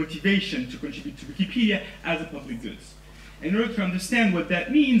and the motivation to contribute to Wikipedia as a public goods. In order to understand what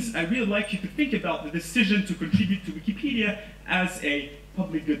that means, I really like you to think about the decision to contribute to Wikipedia as a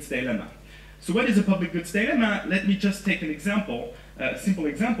public goods dilemma. So what is a public goods dilemma? Let me just take an example, a simple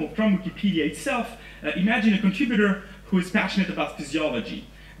example from Wikipedia itself. Imagine a contributor who is passionate about physiology.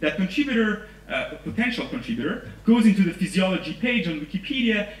 That contributor, a potential contributor, goes into the physiology page on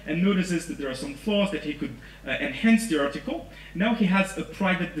Wikipedia and notices that there are some flaws that he could enhance the article. Now he has a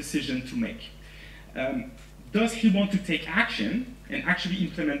private decision to make. Does he want to take action and actually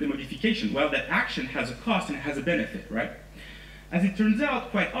implement the modification? Well, that action has a cost and it has a benefit, right? As it turns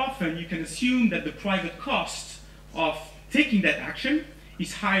out, quite often you can assume that the private cost of taking that action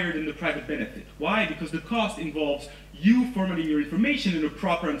is higher than the private benefit. Why? Because the cost involves you formatting your information in a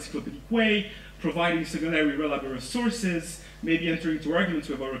proper encyclopedic way, providing similarly reliable sources, maybe entering into arguments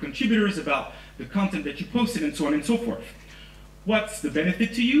with other contributors about the content that you posted, and so on and so forth. What's the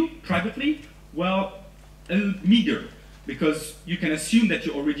benefit to you privately? Well, a meager, because you can assume that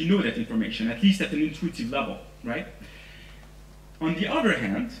you already know that information, at least at an intuitive level, right? On the other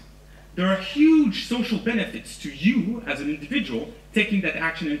hand, there are huge social benefits to you as an individual taking that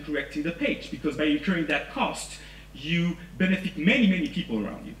action and correcting the page, because by incurring that cost, you benefit many, many people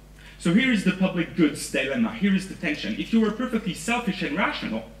around you. So here is the public goods dilemma. Here is the tension. If you were perfectly selfish and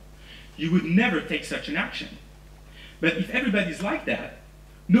rational, you would never take such an action. But if everybody's like that,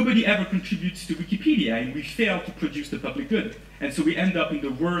 nobody ever contributes to Wikipedia, and we fail to produce the public good. And so we end up in the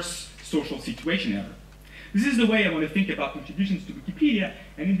worst social situation ever. This is the way I want to think about contributions to Wikipedia,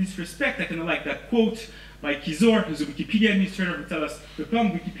 and in this respect, I kind of like that quote by Kizor, who's a Wikipedia administrator, who tells us, the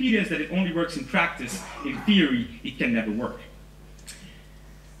problem with Wikipedia is that it only works in practice. In theory, it can never work.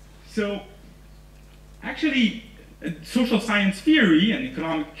 So, actually, social science theory and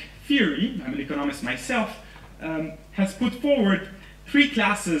economic theory, I'm an economist myself, has put forward three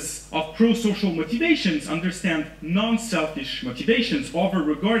classes of pro-social motivations, understand non-selfish motivations,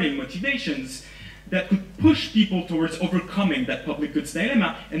 over-regarding motivations, that could push people towards overcoming that public goods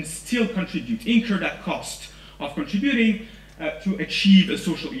dilemma and still contribute, incur that cost of contributing to achieve a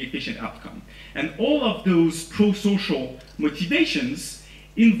socially efficient outcome. And all of those pro-social motivations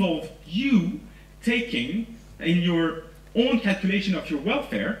involve you taking, in your own calculation of your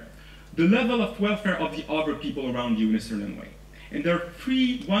welfare, the level of welfare of the other people around you in a certain way. And there are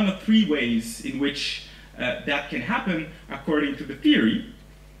one of three ways in which that can happen according to the theory.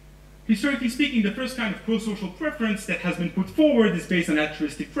 Historically speaking, the first kind of pro-social preference that has been put forward is based on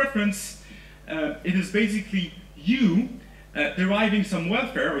altruistic preference. It is basically you deriving some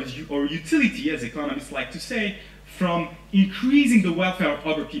welfare or utility, as economists like to say, from increasing the welfare of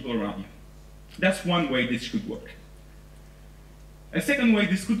other people around you. That's one way this could work. A second way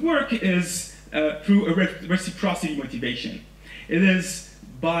this could work is through a reciprocity motivation. It is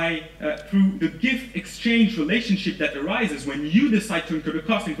through the gift exchange relationship that arises when you decide to incur the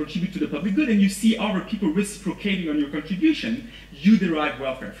cost and contribute to the public good, and you see other people reciprocating on your contribution, you derive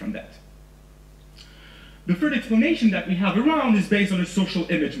welfare from that. The third explanation that we have around is based on a social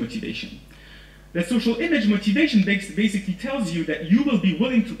image motivation. That social image motivation basically tells you that you will be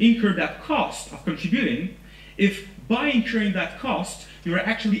willing to incur that cost of contributing if by incurring that cost, you are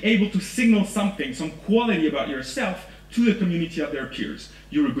actually able to signal something, some quality about yourself to the community of their peers.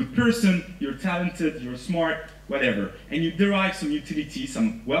 You're a good person, you're talented, you're smart, whatever, and you derive some utility,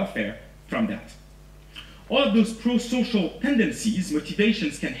 some welfare from that. All of those pro-social tendencies,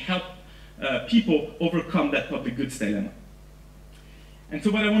 motivations, can help people overcome that public goods dilemma. And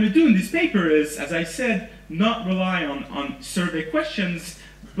so what I want to do in this paper is, as I said, not rely on survey questions,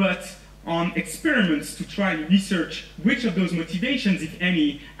 but on experiments to try and research which of those motivations, if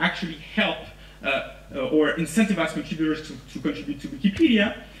any, actually help or incentivize contributors to contribute to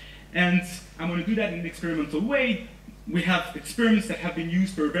Wikipedia. And I'm going to do that in an experimental way. We have experiments that have been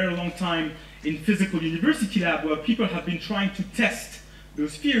used for a very long time in physical university lab, where people have been trying to test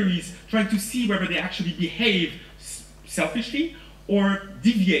those theories, trying to see whether they actually behave selfishly or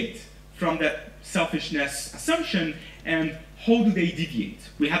deviate from that selfishness assumption, and how do they deviate.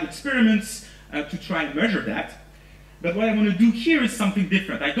 We have experiments to try and measure that. But what I want to do here is something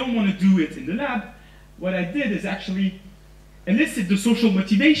different. I don't want to do it in the lab. What I did is actually elicit the social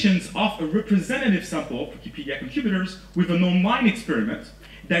motivations of a representative sample of Wikipedia contributors with an online experiment,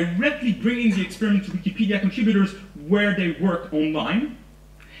 directly bringing the experiment to Wikipedia contributors where they work online,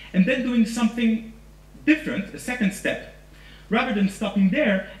 and then doing something different, a second step. Rather than stopping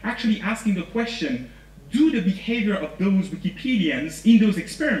there, actually asking the question, do the behavior of those Wikipedians in those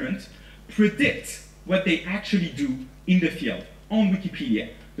experiments predict what they actually do in the field, on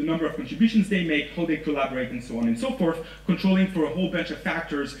Wikipedia? The number of contributions they make, how they collaborate, and so on and so forth, controlling for a whole bunch of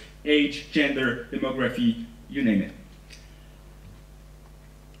factors, age, gender, demography, you name it.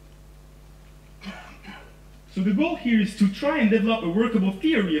 So the goal here is to try and develop a workable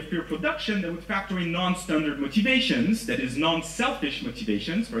theory of peer production that would factor in non-standard motivations, that is non-selfish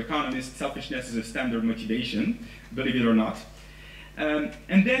motivations. For economists, selfishness is a standard motivation, believe it or not.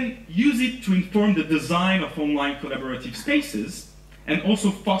 And then use it to inform the design of online collaborative spaces, and also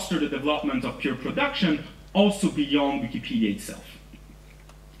foster the development of peer production, also beyond Wikipedia itself.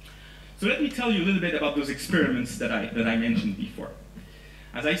 So let me tell you a little bit about those experiments that I mentioned before.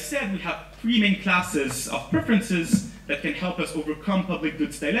 As I said, we have three main classes of preferences that can help us overcome public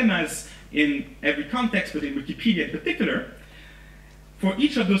goods dilemmas in every context, but in Wikipedia in particular. For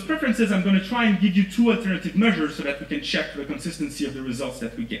each of those preferences, I'm going to try and give you two alternative measures so that we can check the consistency of the results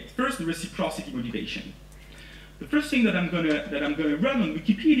that we get. First, the reciprocity motivation. The first thing that I'm going to run on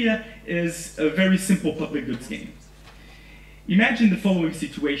Wikipedia is a very simple public goods game. Imagine the following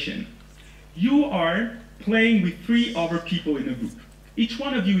situation. You are playing with 3 other people in a group. Each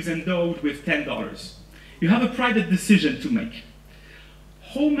one of you is endowed with $10. You have a private decision to make.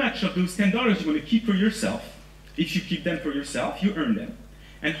 How much of those $10 you want to keep for yourself? If you keep them for yourself, you earn them.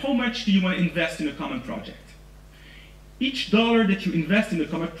 And how much do you want to invest in a common project? Each dollar that you invest in a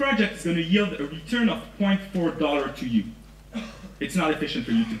common project is going to yield a return of $0.4 to you. It's not efficient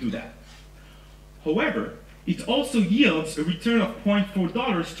for you to do that. However, it also yields a return of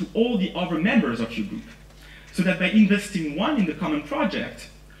 $0.4 to all the other members of your group. So that by investing 1 in the common project,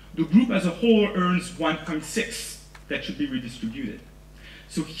 the group as a whole earns 1.6 that should be redistributed.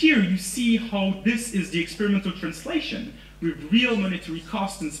 So here you see how this is the experimental translation with real monetary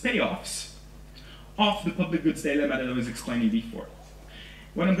costs and payoffs of the public goods dilemma that I was explaining before.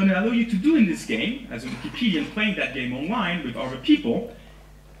 What I'm going to allow you to do in this game, as a Wikipedian playing that game online with other people,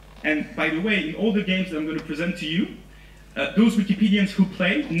 and by the way, in all the games that I'm going to present to you, those Wikipedians who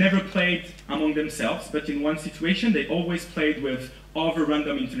played never played among themselves, but in one situation, they always played with other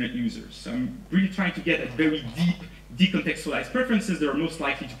random internet users. So I'm really trying to get at very deep, decontextualized preferences that are most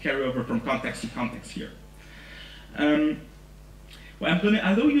likely to carry over from context to context here. Well, I'm going to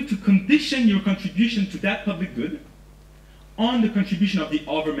allow you to condition your contribution to that public good on the contribution of the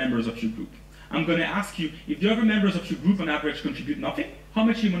other members of your group. I'm going to ask you, if the other members of your group on average contribute nothing, how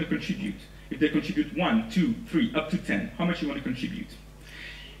much do you want to contribute? If they contribute 1, 2, 3, up to 10, how much do you want to contribute?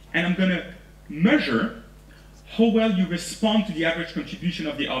 And I'm going to measure how well you respond to the average contribution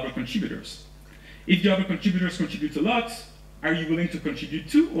of the other contributors. If the other contributors contribute a lot, are you willing to contribute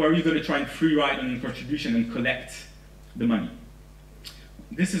too, or are you going to try and free ride on your contribution and collect the money?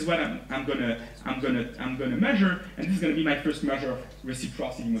 This is what I'm gonna measure, and this is going to be my first measure of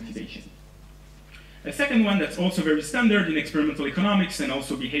reciprocity motivation. A second one that's also very standard in experimental economics and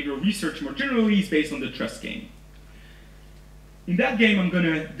also behavioral research more generally is based on the trust game. In that game, I'm going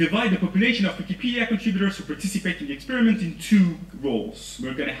to divide the population of Wikipedia contributors who participate in the experiment in two roles.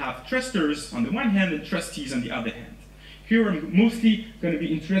 We're going to have trusters on the one hand and trustees on the other hand. Here, I'm mostly going to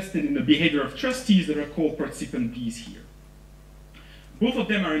be interested in the behavior of trustees that are called participant Bs here. Both of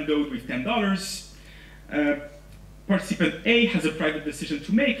them are endowed with $10. Participant A has a private decision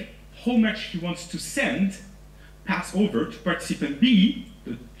to make how much he wants to pass over to participant B,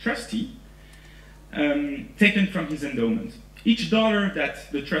 the trustee, taken from his endowment. Each dollar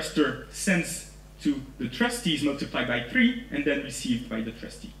that the truster sends to the trustee is multiplied by 3 and then received by the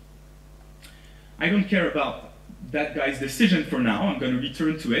trustee. I don't care about that guy's decision for now. I'm going to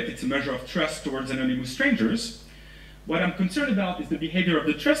return to it. It's a measure of trust towards anonymous strangers. What I'm concerned about is the behavior of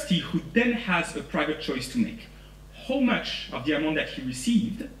the trustee, who then has a private choice to make. How much of the amount that he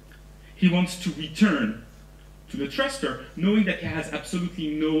received he wants to return to the truster, knowing that he has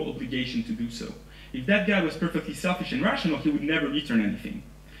absolutely no obligation to do so. If that guy was perfectly selfish and rational, he would never return anything.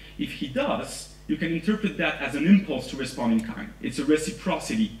 If he does, you can interpret that as an impulse to respond in kind. It's a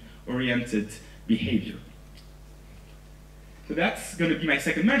reciprocity-oriented behavior. So that's going to be my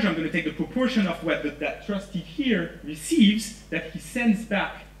second measure. I'm going to take the proportion of what that trustee here receives that he sends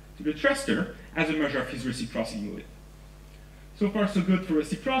back to the truster as a measure of his reciprocity motive. So far, so good for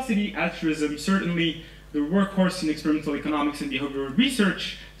reciprocity. Altruism, certainly the workhorse in experimental economics and behavioral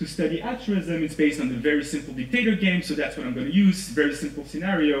research. To study altruism, it's based on the very simple dictator game, so that's what I'm going to use. Very simple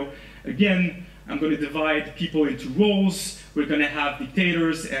scenario. Again, I'm going to divide people into roles. We're going to have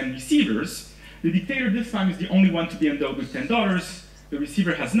dictators and receivers. The dictator this time is the only one to be endowed with $10. The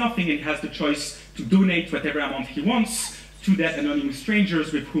receiver has nothing and has the choice to donate whatever amount he wants to that anonymous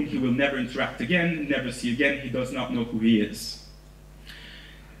strangers with whom he will never interact again, never see again. He does not know who he is.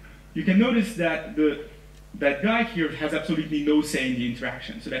 You can notice that that guy here has absolutely no say in the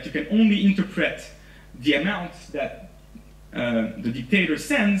interaction, so that you can only interpret the amount that the dictator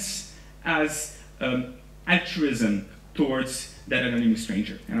sends as altruism towards that anonymous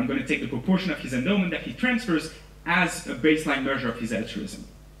stranger. And I'm going to take the proportion of his endowment that he transfers as a baseline measure of his altruism.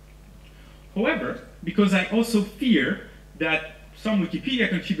 However, because I also fear that some Wikipedia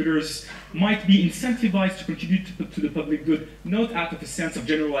contributors might be incentivized to contribute to the public good, not out of a sense of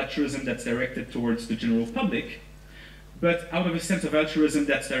general altruism that's directed towards the general public, but out of a sense of altruism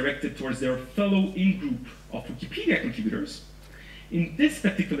that's directed towards their fellow in-group of Wikipedia contributors. In this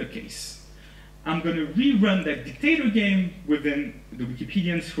particular case, I'm going to rerun that dictator game within the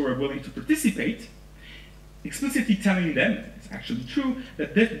Wikipedians who are willing to participate, explicitly telling them, it's actually true,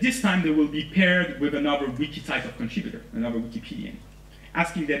 that this time they will be paired with another wiki type of contributor, another Wikipedian,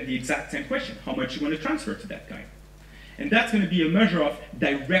 asking them the exact same question, how much you want to transfer to that guy. And that's going to be a measure of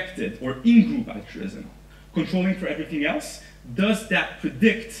directed or in-group altruism. Controlling for everything else, does that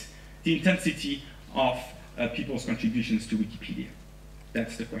predict the intensity of people's contributions to Wikipedia?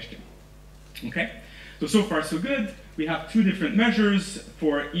 That's the question. Okay? So far so good. We have two different measures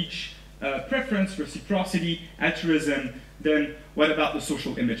for each preference, reciprocity, altruism. Then what about the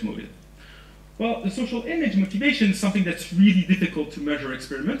social image motive? Well, the social image motivation is something that's really difficult to measure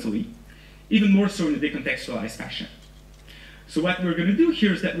experimentally, even more so in a decontextualized fashion. So what we're going to do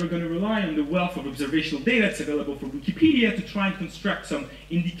here is that we're going to rely on the wealth of observational data that's available for Wikipedia to try and construct some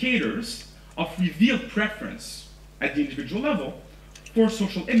indicators of revealed preference at the individual level for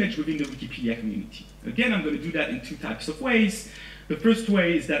social image within the Wikipedia community. Again, I'm going to do that in two types of ways. The first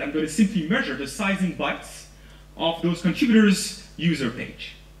way is that I'm going to simply measure the size in bytes of those contributors' user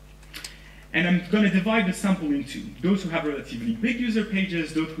page. And I'm going to divide the sample into those who have relatively big user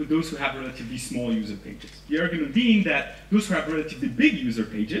pages, those who have relatively small user pages. The argument being that those who have relatively big user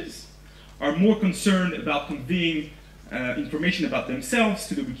pages are more concerned about conveying information about themselves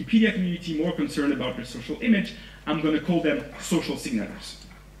to the Wikipedia community, more concerned about their social image. I'm going to call them social signalers.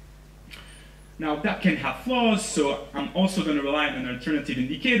 Now, that can have flaws, so I'm also going to rely on an alternative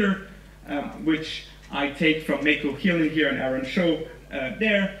indicator, which I take from Mako Healing here and Aaron Shaw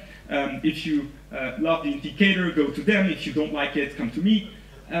there. If you love the indicator, go to them. If you don't like it, come to me.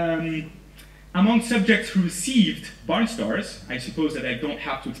 Among subjects who received barn stars, I suppose that I don't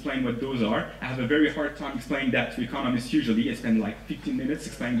have to explain what those are. I have a very hard time explaining that to economists usually. I spend like 15 minutes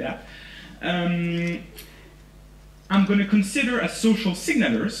explaining that. I'm going to consider as social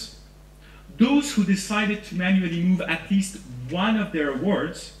signalers those who decided to manually move at least one of their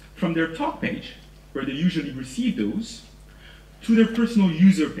awards from their talk page, where they usually receive those, to their personal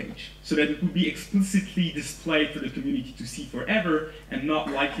user page, so that it would be explicitly displayed for the community to see forever and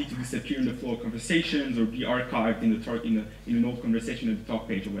not likely to disappear in the flow of conversations or be archived in an old conversation at the talk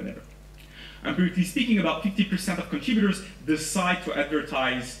page or whatever. Empirically speaking, about 50% of contributors decide to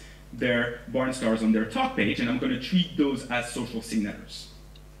advertise their barn stars on their talk page, and I'm going to treat those as social signatures.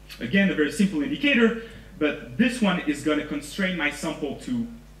 Again, a very simple indicator, but this one is going to constrain my sample to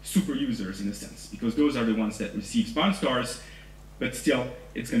super users in a sense, because those are the ones that receive barn stars, but still,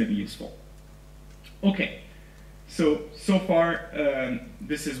 it's going to be useful. Okay, so far,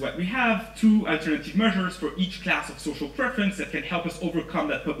 this is what we have. 2 alternative measures for each class of social preference that can help us overcome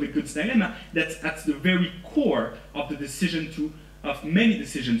that public goods dilemma that's at the very core of the decision of many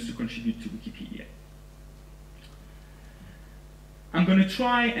decisions to contribute to Wikipedia. I'm going to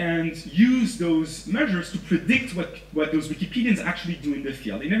try and use those measures to predict what those Wikipedians actually do in the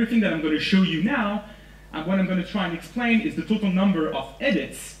field. And everything that I'm going to show you now, what I'm going to try and explain is the total number of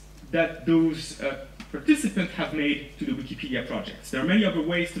edits that those participants have made to the Wikipedia projects. There are many other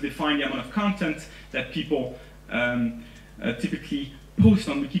ways to define the amount of content that people typically post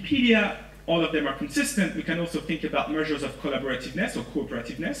on Wikipedia. All of them are consistent. We can also think about measures of collaborativeness or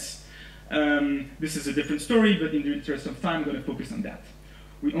cooperativeness. This is a different story, but in the interest of time, I'm going to focus on that.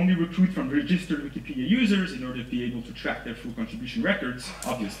 We only recruit from registered Wikipedia users in order to be able to track their full contribution records,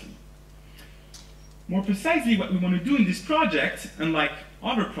 obviously. More precisely, what we want to do in this project, unlike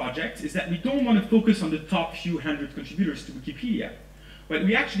other projects, is that we don't want to focus on the top few hundred contributors to Wikipedia. What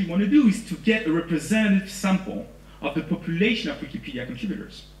we actually want to do is to get a representative sample of the population of Wikipedia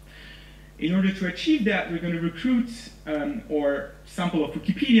contributors. In order to achieve that, we're going to recruit or sample of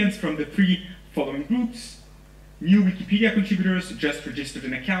Wikipedians from the 3 following groups: new Wikipedia contributors, just registered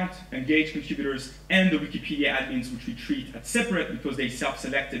an account, engaged contributors, and the Wikipedia admins, which we treat as separate because they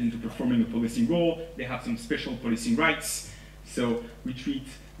self-selected into performing a policing role. They have some special policing rights, so we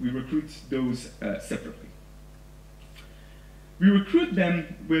recruit those separately. We recruit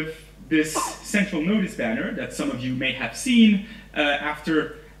them with this central notice banner that some of you may have seen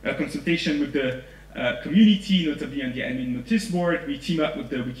after a consultation with the community, notably on the admin notice board. We team up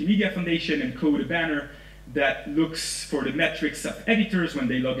with the Wikimedia Foundation and code a banner that looks for the metrics of editors when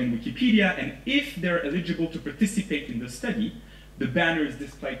they log in Wikipedia, and if they're eligible to participate in the study, the banner is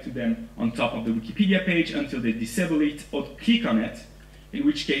displayed to them on top of the Wikipedia page until they disable it or click on it, in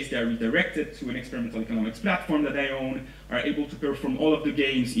which case they are redirected to an experimental economics platform that they own, are able to perform all of the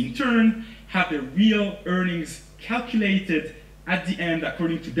games in turn, have their real earnings calculated at the end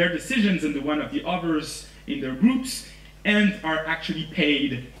according to their decisions and the one of the others in their groups, and are actually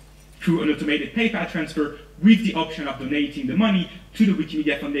paid through an automated PayPal transfer with the option of donating the money to the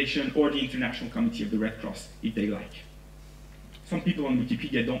Wikimedia Foundation or the International Committee of the Red Cross if they like. Some people on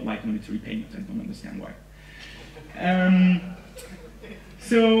Wikipedia don't like monetary payments. I don't understand why.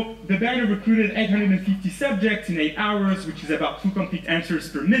 So the banner recruited 850 subjects in 8 hours, which is about 2 complete answers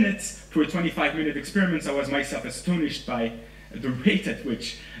per minute. For a 25-minute experiment, I was myself astonished by the rate at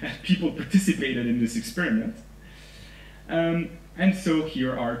which people participated in this experiment. And so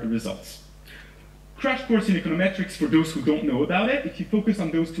here are the results. Crash course in econometrics for those who don't know about it. If you focus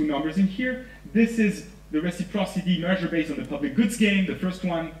on those 2 numbers in here, this is the reciprocity measure based on the public goods game. The first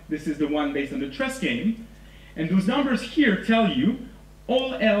one, this is the one based on the trust game. And those numbers here tell you,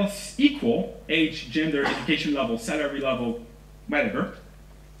 all else equal, age, gender, education level, salary level, whatever,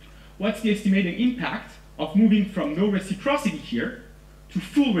 what's the estimated impact of moving from no reciprocity here to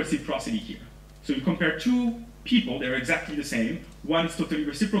full reciprocity here. So you compare 2 people, they're exactly the same. One is totally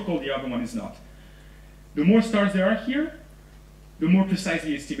reciprocal, the other one is not. The more stars there are here, the more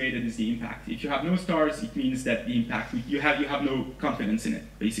precisely estimated is the impact. If you have no stars, it means that the impact, you have no confidence in it,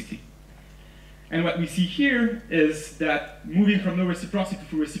 basically. And what we see here is that moving from no reciprocity to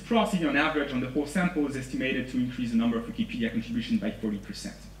full reciprocity on average on the whole sample is estimated to increase the number of Wikipedia contributions by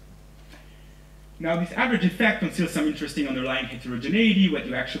 40%. Now, this average effect conceals some interesting underlying heterogeneity. What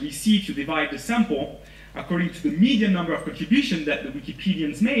you actually see if you divide the sample according to the median number of contributions that the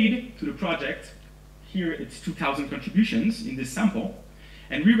Wikipedians made to the project. Here it's 2,000 contributions in this sample.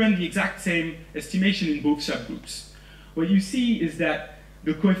 And we run the exact same estimation in both subgroups. What you see is that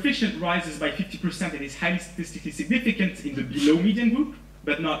the coefficient rises by 50% and is highly statistically significant in the below median group,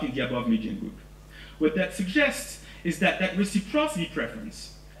 but not in the above median group. What that suggests is that that reciprocity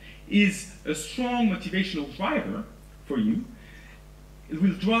preference is a strong motivational driver for you. It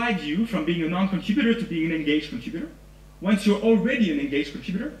will drive you from being a non-contributor to being an engaged contributor. Once you're already an engaged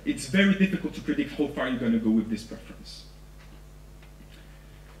contributor, it's very difficult to predict how far you're going to go with this preference.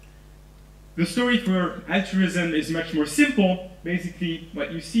 The story for altruism is much more simple. Basically,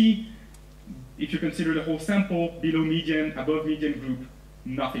 what you see, if you consider the whole sample, below median, above median group,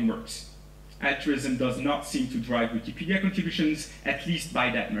 nothing works. Altruism does not seem to drive Wikipedia contributions, at least by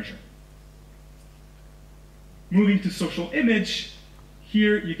that measure. Moving to social image,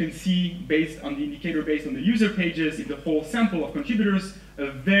 here you can see, based on the indicator based on the user pages in the whole sample of contributors,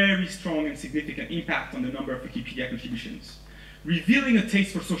 a very strong and significant impact on the number of Wikipedia contributions. Revealing a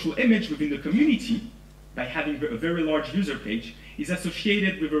taste for social image within the community, by having a very large user page, is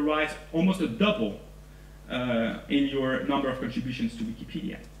associated with a rise, almost a double, in your number of contributions to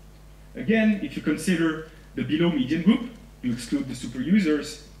Wikipedia. Again, if you consider the below median group, you exclude the super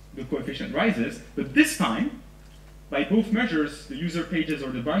users, the coefficient rises, but this time, by both measures, the user pages or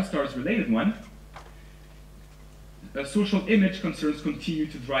the Barnstars related one, social image concerns continue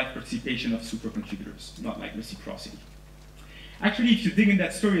to drive participation of super contributors, not like reciprocity. Actually, if you dig in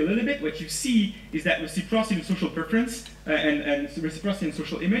that story a little bit, what you see is that reciprocity and social preference and reciprocity and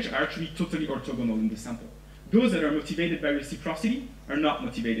social image are actually totally orthogonal in the sample. Those that are motivated by reciprocity are not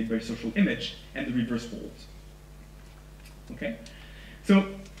motivated by social image, and the reverse holds. Okay? So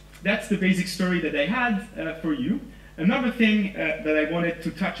that's the basic story that I had for you. Another thing that I wanted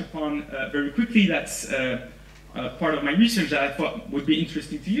to touch upon very quickly, that's part of my research that I thought would be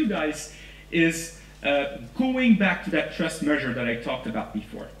interesting to you guys, is going back to that trust measure that I talked about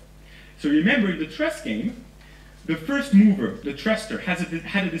before. So remember, in the trust game, the first mover, the truster,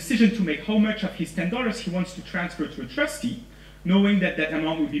 had a decision to make how much of his $10 he wants to transfer to a trustee, knowing that that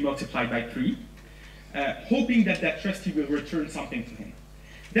amount will be multiplied by 3, hoping that that trustee will return something to him.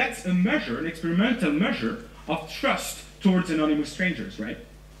 That's a measure, an experimental measure, of trust towards anonymous strangers, right?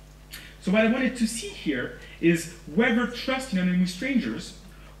 So what I wanted to see here is whether trust in anonymous strangers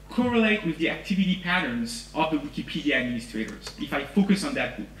correlate with the activity patterns of the Wikipedia administrators, if I focus on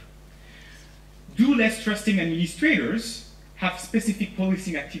that group. Do less trusting administrators have specific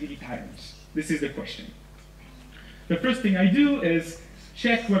policing activity patterns? This is the question. The first thing I do is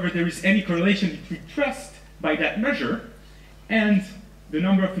check whether there is any correlation between trust by that measure and the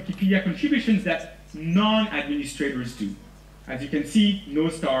number of Wikipedia contributions that non-administrators do. As you can see, no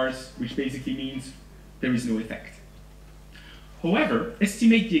stars, which basically means there is no effect. However,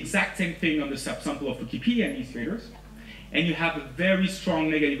 estimate the exact same thing on the subsample of Wikipedia administrators, and you have a very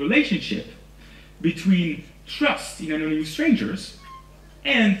strong negative relationship between trust in anonymous strangers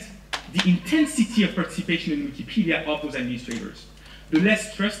and the intensity of participation in Wikipedia of those administrators. The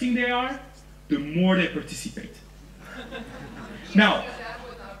less trusting they are, the more they participate. Now,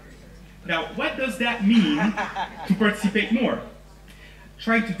 what does that mean to participate more?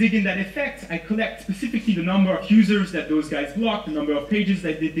 Trying to dig in that effect, I collect specifically the number of users that those guys blocked, the number of pages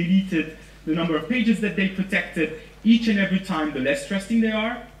that they deleted, the number of pages that they protected. Each and every time, the less trusting they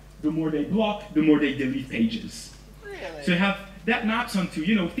are, the more they block, the more they delete pages. Really? So you have, that maps onto,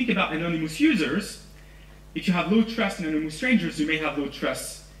 think about anonymous users. If you have low trust in anonymous strangers, you may have low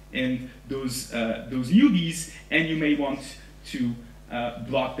trust in those newbies, and you may want to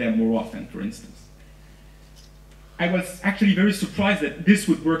block them more often, for instance. I was actually very surprised that this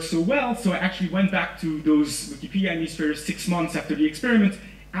would work so well, so I actually went back to those Wikipedia administrators 6 months after the experiment,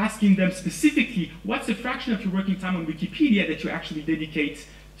 asking them specifically, what's the fraction of your working time on Wikipedia that you actually dedicate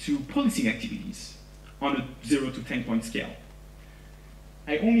to policing activities on a 0 to 10-point scale?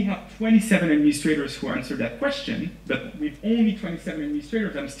 I only have 27 administrators who answered that question, but with only 27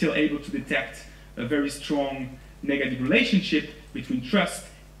 administrators, I'm still able to detect a very strong negative relationship between trust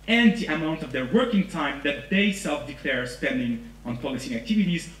and the amount of their working time that they self-declare spending on policing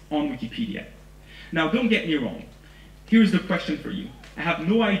activities on Wikipedia. Now, don't get me wrong. Here's the question for you. I have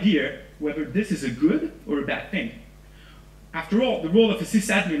no idea whether this is a good or a bad thing. After all, the role of a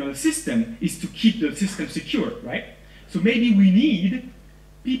sysadmin on a system is to keep the system secure, right? So maybe we need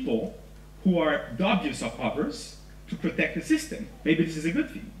people who are dubious of others to protect the system. Maybe this is a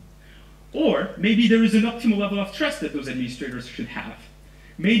good thing. Or maybe there is an optimal level of trust that those administrators should have.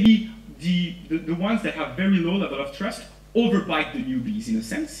 Maybe the ones that have very low level of trust overbite the newbies, in a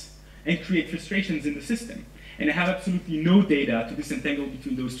sense, and create frustrations in the system. And I have absolutely no data to disentangle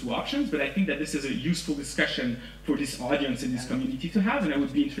between those two options, but I think that this is a useful discussion for this audience and this community to have, and I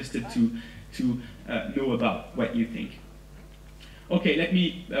would be interested to know about what you think. Okay, let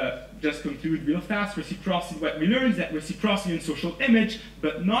me just conclude real fast. Reciprocity, what we learned is that reciprocity and social image,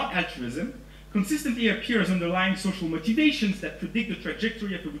 but not altruism, consistently appear as underlying social motivations that predict the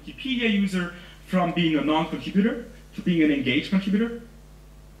trajectory of a Wikipedia user from being a non-contributor to being an engaged contributor.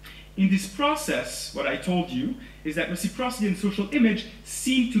 In this process, what I told you is that reciprocity and social image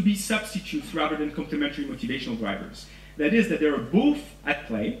seem to be substitutes rather than complementary motivational drivers. That is, that they are both at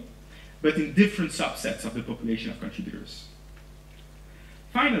play, but in different subsets of the population of contributors.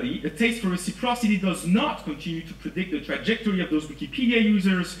 Finally, the taste for reciprocity does not continue to predict the trajectory of those Wikipedia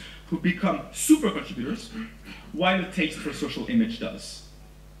users who become super contributors, while the taste for social image does.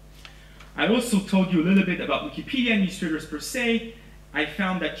 I also told you a little bit about Wikipedia administrators per se. I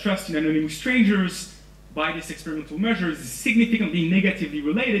found that trust in anonymous strangers by this experimental measure is significantly negatively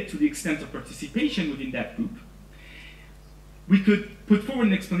related to the extent of participation within that group. We could put forward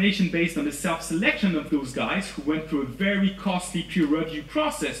an explanation based on the self-selection of those guys who went through a very costly peer review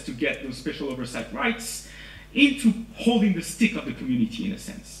process to get those special oversight rights into holding the stick of the community in a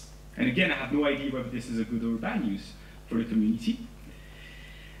sense. And again, I have no idea whether this is a good or bad news for the community.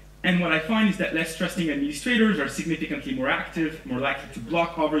 And what I find is that less trusting administrators are significantly more active, more likely to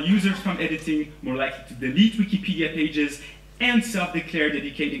block other users from editing, more likely to delete Wikipedia pages, and self-declare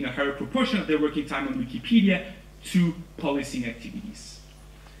dedicating a higher proportion of their working time on Wikipedia to policing activities.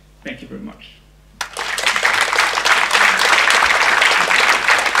 Thank you very much.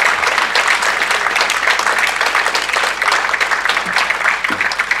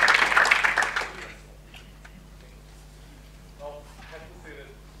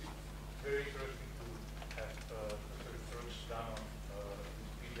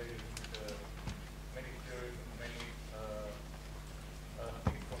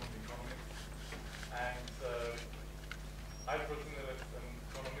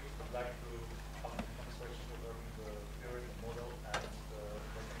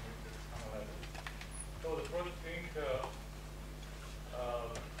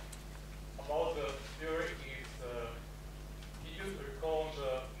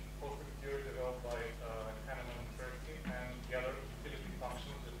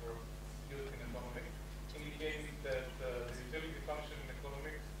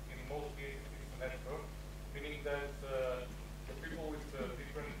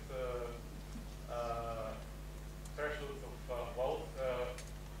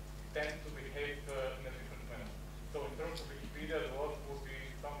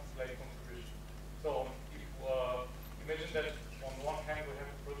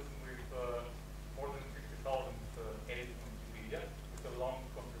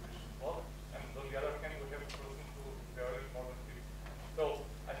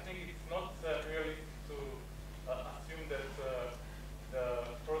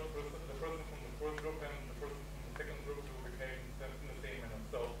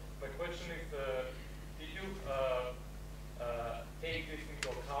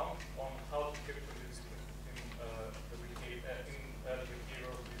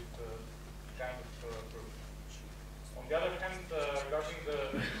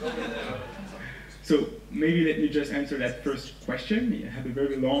 So maybe let me just answer that first question. You had a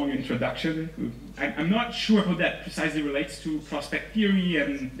very long introduction. I'm not sure how that precisely relates to prospect theory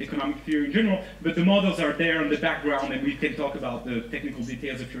and economic theory in general, but the models are there in the background and we can talk about the technical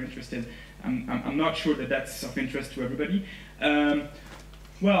details if you're interested. I'm not sure that that's of interest to everybody.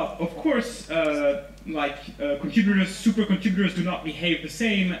 Well, of course, contributors, super contributors do not behave the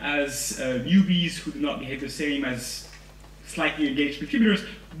same as newbies who do not behave the same as slightly engaged contributors,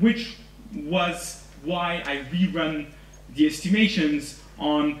 which was why I rerun the estimations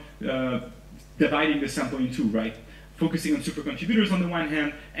on dividing the sample in two, right? Focusing on super contributors on the one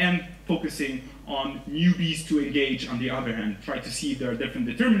hand and focusing on newbies to engage on the other hand. Try to see if there are different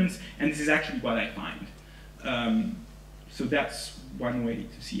determinants, and this is actually what I find. So that's one way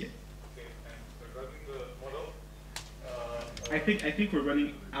to see it. Okay, and regarding the model, I think we're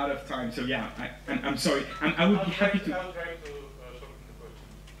running out of time, so yeah, I'm sorry. I would be happy to. I'll try to shorten the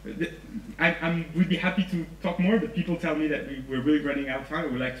question. I would be happy to talk more, but people tell me that we're really running out of time. I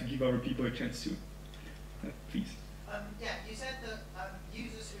would like to give other people a chance to. Please. Yeah, you said that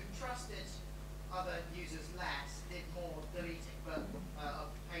users who trusted other users less did more deleting of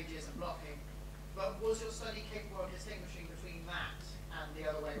pages and blocking. But was your study capable of distinguishing between that and the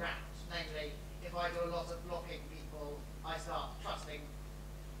other way around? Namely, if I do a lot of blocking people, I start trusting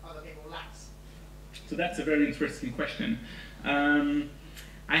other people less. So that's a very interesting question.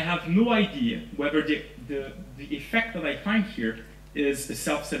 I have no idea whether the effect that I find here is a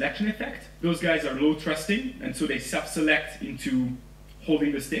self-selection effect. Those guys are low trusting, and so they self-select into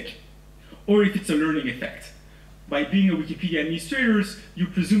holding the stick, or if it's a learning effect. By being a Wikipedia administrator, you're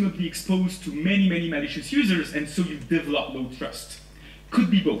presumably exposed to many, many malicious users, and so you develop low trust. Could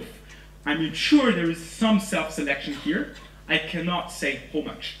be both. I'm sure there is some self-selection here. I cannot say how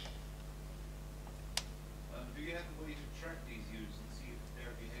much. Do you have a way to track these users and see if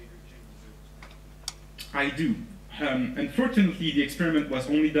their behavior changes over time? I do. Unfortunately, the experiment was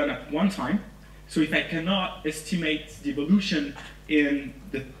only done at one time, So if I cannot estimate the evolution in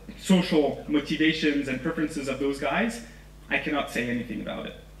the social motivations and preferences of those guys, I cannot say anything about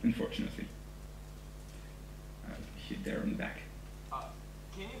it, unfortunately. Hit there on the back.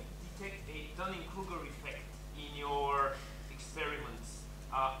 Can you detect a Dunning-Kruger effect in your experiments,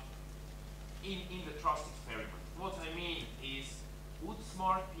 in the trust experiment? What I mean is, would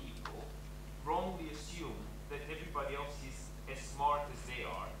smart people wrongly assume that everybody else is as smart as they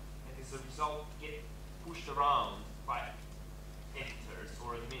are, and as a result get pushed around by editors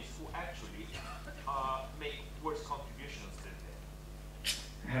or admins who actually make worse contributions than them?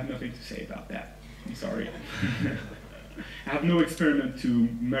 I have nothing to say about that. I'm sorry. I have no experiment to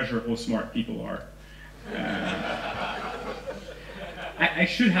measure how smart people are. I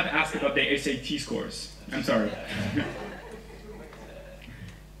should have asked about the SAT scores. I'm sorry. Thank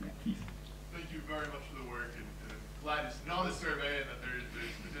you very much for the work, and glad it's not a survey and that there's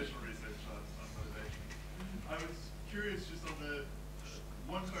additional research on motivation. I was curious just on the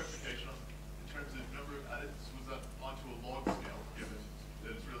one clarification in terms of number of edits. Was that onto a log scale, given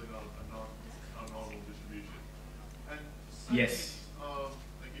that it's really not a non-normal distribution? And second, yes.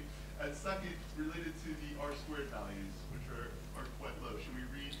 Thank you. And second, related to the R-squared values, which are quite low. Should we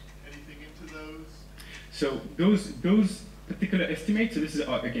read anything into those? So those particular estimates, so this is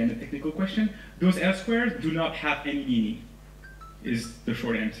again a technical question, those R-squares do not have any meaning, is the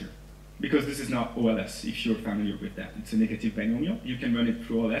short answer. Because this is not OLS, if you're familiar with that. It's a negative binomial. You can run it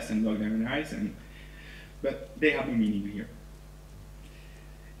through OLS and log linearize, but they have no meaning here.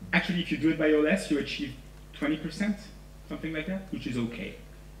 Actually, if you do it by OLS, you achieve 20%, something like that, which is okay.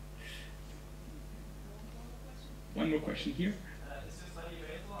 One more question here. Is this study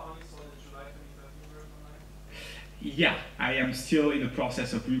available on July 2013 online? Yeah, I am still in the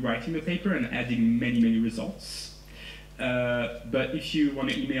process of rewriting the paper and adding many results. But if you want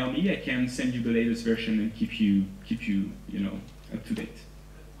to email me, I can send you the latest version and keep you up to date.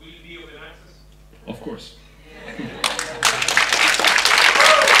 Will it be open access? Of course.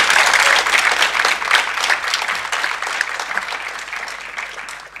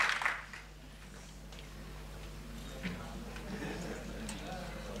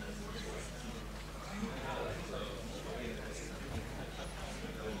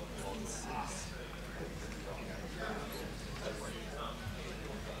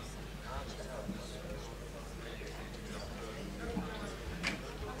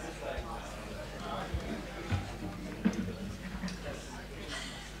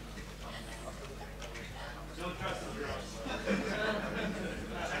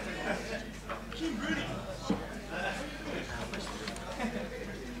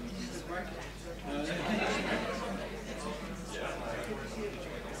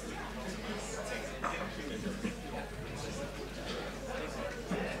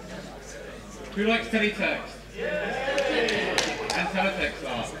 Who likes teletext? And teletext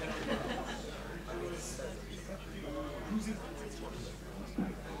art?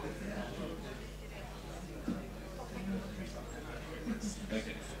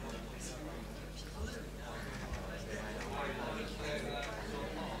 Okay.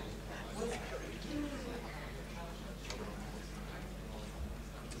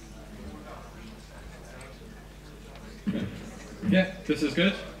 Yeah, this is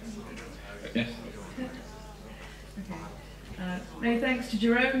good. Yes. Okay. Many thanks to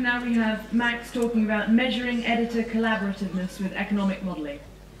Jerome. Now we have Max talking about measuring editor collaborativeness with economic modeling.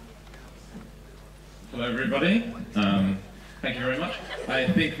 Hello, everybody. Thank you very much. I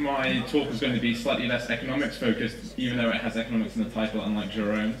think my talk is going to be slightly less economics focused, even though it has economics in the title, unlike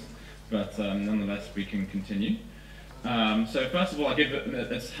Jerome's. But nonetheless, we can continue. So first of all,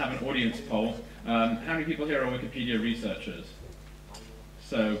 let's have an audience poll. How many people here are Wikipedia researchers?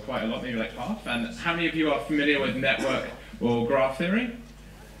 So quite a lot, maybe like half. And how many of you are familiar with network or graph theory?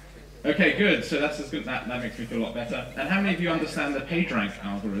 Okay, good. So that's as good. That makes me feel a lot better. And how many of you understand the PageRank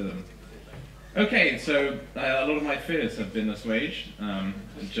algorithm? Okay, so a lot of my fears have been assuaged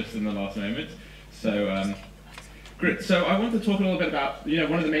just in the last moment. So great. So I want to talk a little bit about,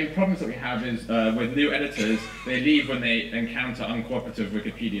 one of the main problems that we have is with new editors, they leave when they encounter uncooperative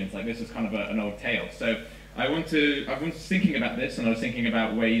Wikipedians. Like, this is kind of an old tale. So I was thinking about this, and I was thinking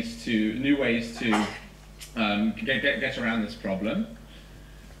about new ways to get around this problem.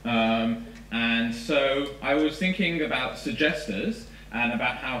 And so I was thinking about suggesters and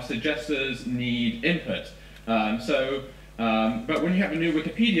about how suggesters need input. But when you have a new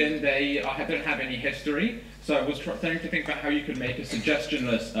Wikipedian, they don't have any history. So I was trying to think about how you could make a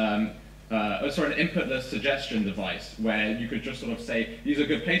suggestionless, an inputless suggestion device where you could just sort of say, these are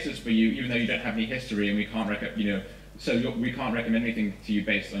good places for you, even though you don't have any history, and we can't we can't recommend anything to you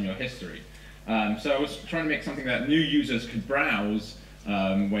based on your history. So I was trying to make something that new users could browse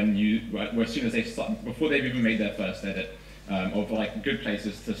as soon as they start, before they've even made their first edit, of like good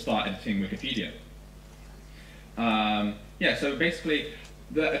places to start editing Wikipedia. Yeah, so basically,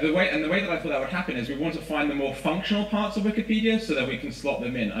 the way that I thought that would happen is we want to find the more functional parts of Wikipedia so that we can slot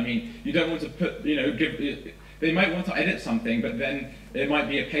them in. I mean, you don't want to put, they might want to edit something, but then it might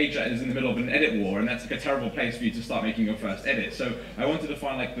be a page that is in the middle of an edit war, and that's like a terrible place for you to start making your first edit. So I wanted to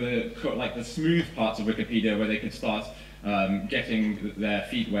find like the smooth parts of Wikipedia where they could start getting their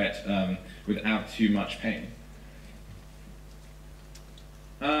feet wet without too much pain.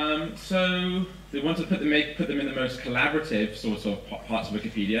 So they want to put them in the most collaborative sort of parts of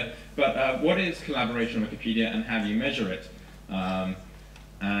Wikipedia. But what is collaboration on Wikipedia, and how do you measure it?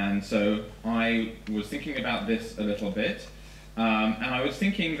 And so I was thinking about this a little bit, and I was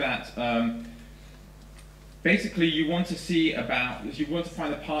thinking that basically you want to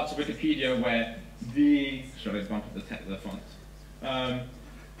find the parts of Wikipedia where should I bump up the font?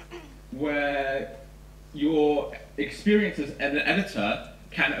 Where your experience as an editor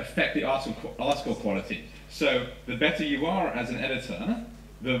can affect the article quality. So the better you are as an editor,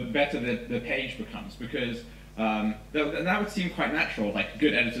 the better the page becomes, because that would seem quite natural, like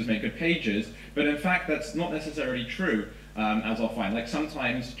good editors make good pages, but in fact that's not necessarily true, as I'll find. Like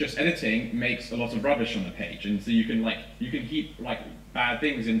sometimes just editing makes a lot of rubbish on the page, and so you can heap like bad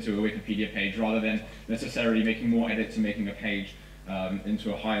things into a Wikipedia page rather than necessarily making more edits and making a page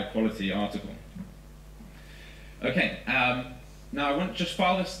into a higher quality article. Okay, now I want to just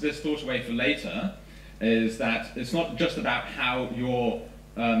file this thought away for later, is that it's not just about how your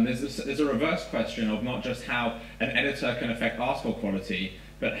there's a reverse question of not just how an editor can affect article quality,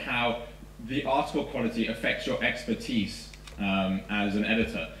 but how the article quality affects your expertise as an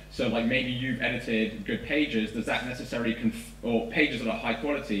editor. So like maybe you've edited good pages, does that necessarily, or pages that are high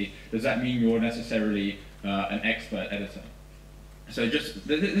quality, does that mean you're necessarily an expert editor? So this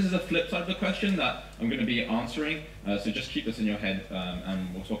is a flip side of the question that I'm going to be answering, so just keep this in your head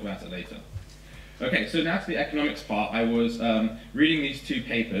and we'll talk about it later. Okay, so now to the economics part. I was reading these two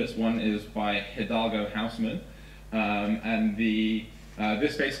papers. One is by Hidalgo Hausman, and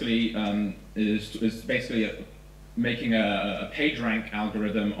this basically is basically making a page rank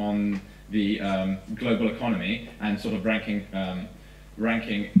algorithm on the global economy and sort of ranking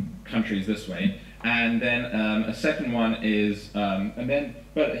countries this way. And then a second one is,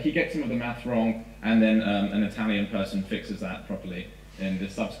 but he gets some of the math wrong, and then an Italian person fixes that properly in the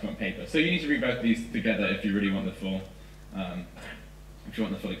subsequent paper. So you need to read both these together if you really want the full,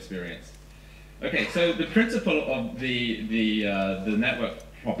 experience. Okay, so the principle of the network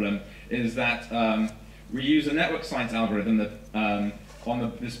problem is that we use a network science algorithm that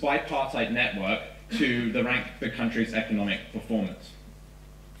on this bipartite network to rank the country's economic performance.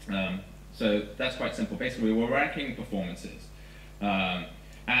 So that's quite simple. Basically, we're ranking performances.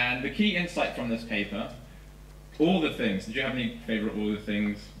 And the key insight from this paper, all the things. Did you have any favorite all the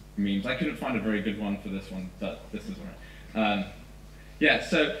things memes? I couldn't find a very good one for this one, but this is one. Yeah,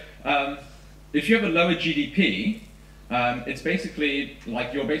 so if you have a lower GDP, it's basically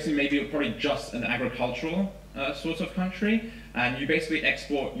like you're probably just an agricultural sort of country, and you basically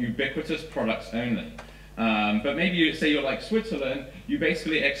export ubiquitous products only. But maybe you say you're like Switzerland, you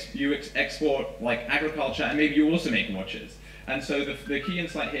basically export like agriculture, and maybe you also make watches. And so the key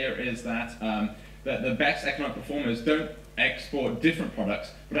insight here is that that the best economic performers don't export different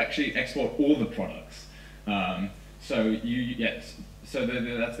products, but actually export all the products. So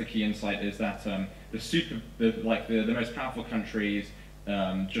that's the key insight, is that the most powerful countries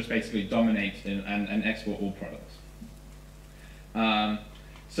just basically dominate and export all products.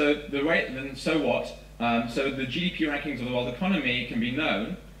 So the GDP rankings of the world economy can be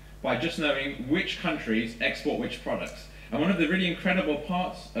known by just knowing which countries export which products. And one of the really incredible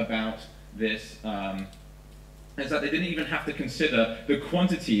parts about this is that they didn't even have to consider the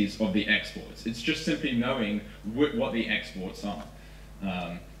quantities of the exports. It's just simply knowing what the exports are.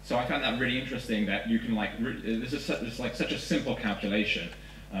 So I found that really interesting, that you can this is such a simple calculation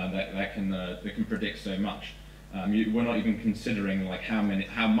that can predict so much. We're not even considering like how many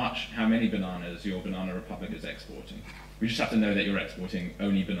bananas your banana republic is exporting. We just have to know that you're exporting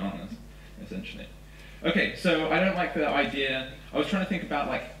only bananas, essentially. Okay, so I don't like the idea. I was trying to think about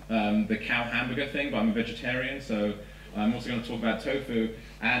like the cow hamburger thing, but I'm a vegetarian, so I'm also going to talk about tofu.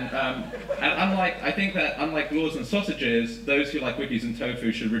 And I think that unlike laws and sausages, those who like wikis and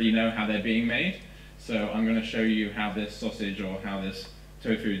tofu should really know how they're being made. So I'm going to show you how this sausage or how this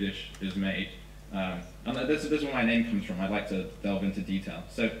tofu dish is made. And this is where my name comes from. I'd like to delve into detail.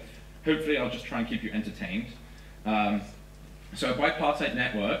 So hopefully I'll just try and keep you entertained. So a bipartite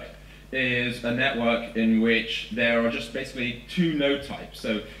network is a network in which there are just basically two node types.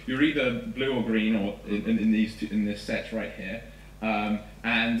 So you're either blue or green, or in this set right here.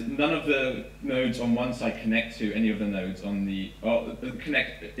 And none of the nodes on one side connect to any of the nodes on the, or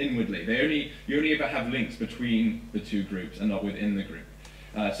connect inwardly. You only ever have links between the two groups and not within the group.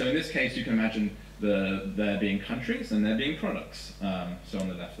 So in this case, you can imagine there being countries and there being products, so on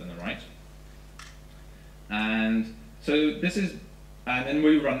the left and the right. And so this is, and then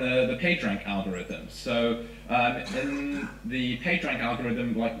we run the PageRank algorithm. So in the PageRank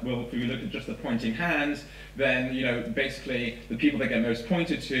algorithm, like if we look at just the pointing hands, then basically the people that get most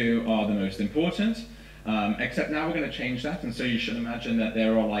pointed to are the most important. Except now we're going to change that, and so you should imagine that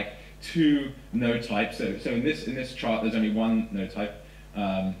there are like two node types. So in this chart, there's only one node type.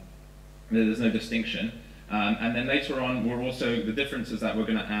 There's no distinction. And then later on, the difference is that we're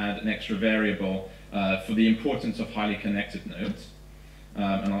going to add an extra variable for the importance of highly connected nodes.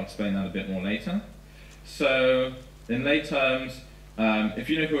 And I'll explain that a bit more later. So in lay terms, if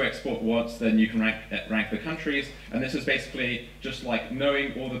you know who export what, then you can rank the countries. And this is basically just like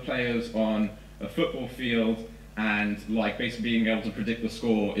knowing all the players on a football field and like basically being able to predict the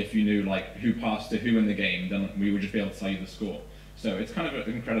score. If you knew like who passed to who in the game, then we would just be able to tell you the score. So it's kind of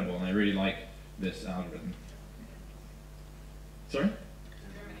incredible, and I really like this algorithm. Sorry?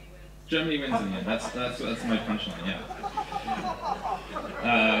 Germany wins in the end. That's my punchline,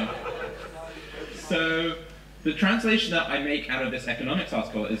 yeah. So the translation that I make out of this economics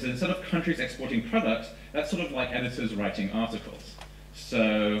article is instead of countries exporting products, that's sort of like editors writing articles.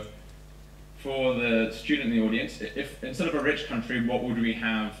 So for the student in the audience, if instead of a rich country, what would we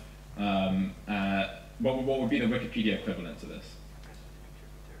have? What would be the Wikipedia equivalent to this?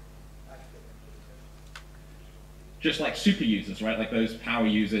 Just like super users, right? Like those power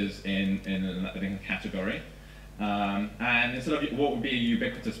users in a category. And instead of what would be a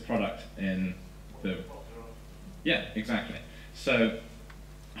ubiquitous product in the... Yeah, exactly. So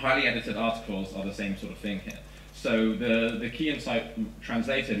highly edited articles are the same sort of thing here. So the key insight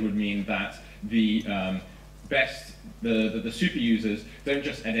translated would mean that the the super users don't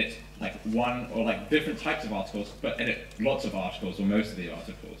just edit like one or like different types of articles, but edit lots of articles or most of the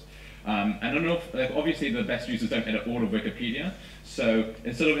articles. And I don't know if, obviously the best users don't edit all of Wikipedia, so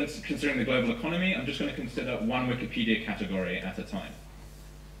instead of considering the global economy, I'm just going to consider one Wikipedia category at a time.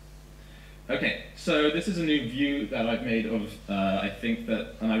 Okay, so this is a new view that I've made of, I think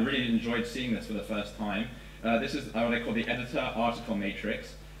that, and I really enjoyed seeing this for the first time. This is what I call the editor article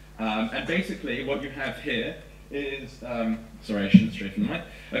matrix. And basically what you have here is, sorry, I shouldn't stray from the mic.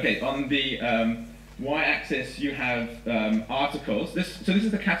 Okay, on the y-axis you have articles. So this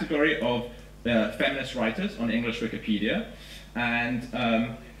is the category of feminist writers on English Wikipedia, and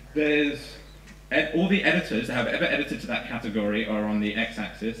there's all the editors that have ever edited to that category are on the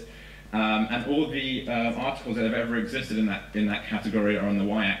x-axis, and all the articles that have ever existed in that category are on the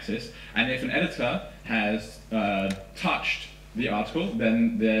y-axis. And if an editor has touched the article,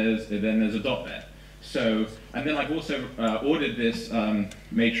 then there's a dot there. So, and then I've also ordered this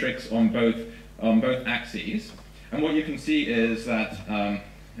matrix on both axes, and what you can see is that,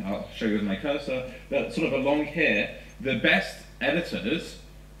 I'll show you with my cursor, that sort of along here, the best editors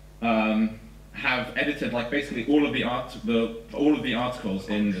have edited like basically all of the articles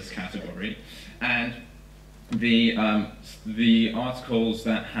in this category, and the articles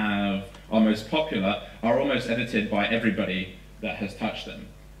that are most popular are almost edited by everybody that has touched them,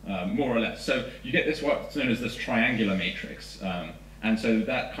 more or less. So you get this what's known as this triangular matrix. And so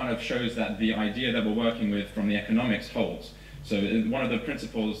that kind of shows that the idea that we're working with from the economics holds. So one of the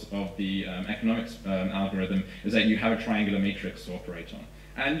principles of the economics algorithm is that you have a triangular matrix to operate on.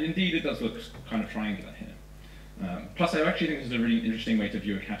 And indeed, it does look kind of triangular here. Plus, I actually think this is a really interesting way to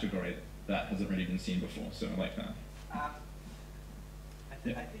view a category that hasn't really been seen before, so I like that. I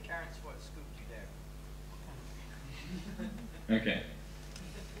think Aaron's what scooped you there. Okay.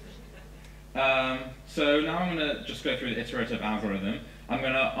 So now I'm going to just go through the iterative algorithm. I'm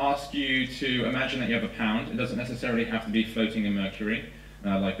going to ask you to imagine that you have a pound. It doesn't necessarily have to be floating in mercury,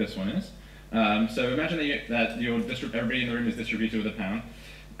 like this one is. So imagine that everybody in the room is distributed with a pound.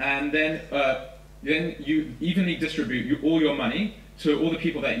 And then you evenly distribute all your money to all the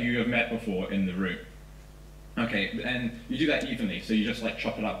people that you have met before in the room. Okay, and you do that evenly. So you just like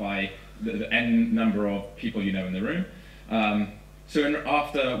chop it up by the n number of people you know in the room. So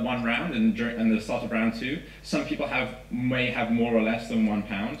after one round and the start of round 2, some people may have more or less than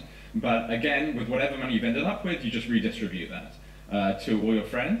 £1, but again, with whatever money you've ended up with, you just redistribute that to all your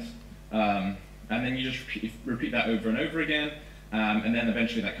friends, and then you just repeat that over and over again, and then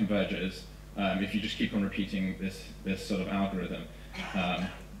eventually that converges if you just keep on repeating this sort of algorithm.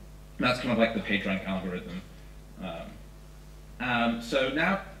 That's kind of like the PageRank algorithm. So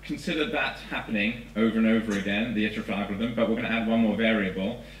now consider that happening over and over again, the iterative algorithm, but we're going to add one more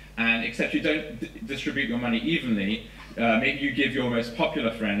variable. And except you don't distribute your money evenly, maybe you give your most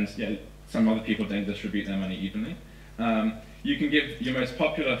popular friends, yeah, some other people don't distribute their money evenly. You can give your most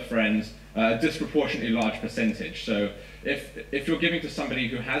popular friends a disproportionately large percentage. So if you're giving to somebody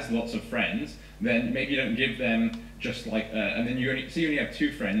who has lots of friends, then maybe you don't give them just like, and then you only have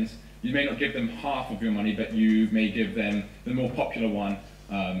 2 friends, you may not give them half of your money, but you may give them the more popular one,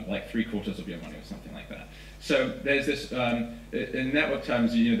 like 3/4 of your money or something like that. So there's this, in network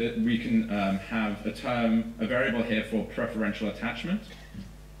terms, you know, that we can have a variable here for preferential attachment.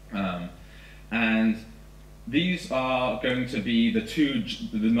 And these are going to be the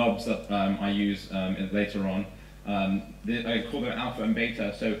knobs that I use later on. I call them alpha and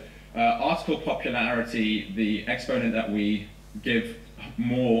beta. So article popularity, the exponent that we give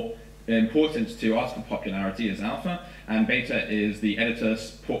more importance to article popularity is alpha, and beta is the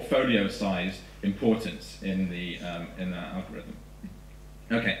editor's portfolio size importance in the algorithm.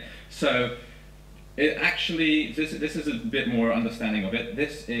 Okay, so it actually, this is a bit more understanding of it.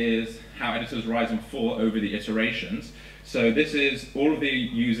 This is how editors rise and fall over the iterations. So this is all of the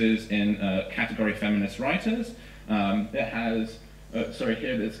users in category feminist writers. It has, sorry,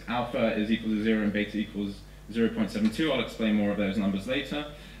 here this alpha is equal to 0 and beta equals 0.72. I'll explain more of those numbers later.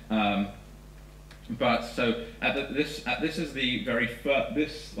 But so this is the very first,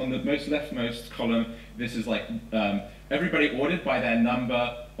 this on the most leftmost column, this is like everybody ordered by their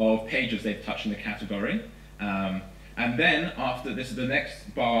number of pages they've touched in the category. And then after this, the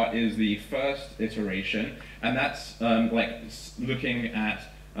next bar is the first iteration, and that's like looking at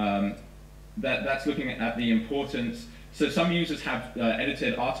that's looking at the importance. So some users have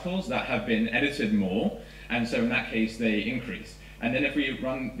edited articles that have been edited more, and so in that case they increase. And then if we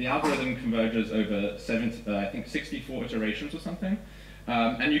run, the algorithm converges over I think 64 iterations or something.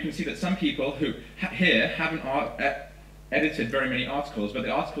 And you can see that some people who here haven't edited very many articles, but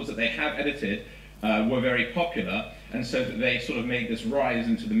the articles that they have edited were very popular, and so that they sort of made this rise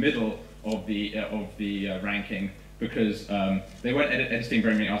into the middle of the ranking because they weren't editing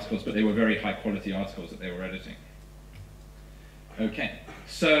very many articles, but they were very high quality articles that they were editing. Okay,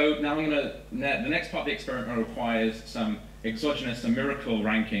 so now the next part of the experiment requires some exogenous and miracle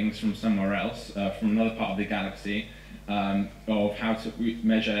rankings from somewhere else, from another part of the galaxy, of how to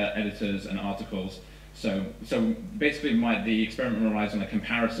measure editors and articles. So basically the experiment relies on a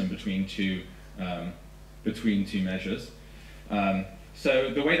comparison between two measures.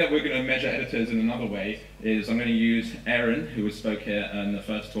 So the way that we're going to measure editors in another way is I'm going to use Aaron, who spoke here in the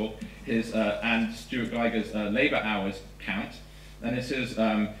first talk, and Stuart Geiger's labor hours count. And this is,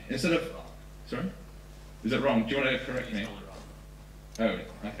 instead of, sorry? Is it wrong? Do you want to correct me? Oh,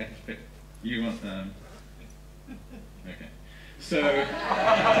 okay. You want, okay. So,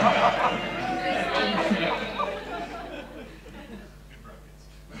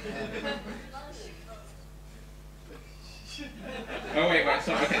 oh wait,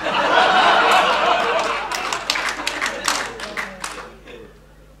 sorry, okay.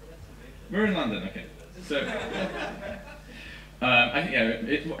 We're in London, okay. So, I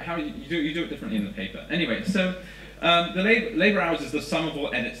think how you do it differently in the paper. Anyway, so the labor hours is the sum of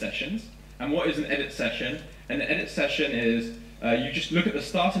all edit sessions. And what is an edit session? An edit session is you just look at the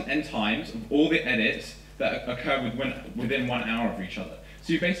start and end times of all the edits that occur within 1 hour of each other.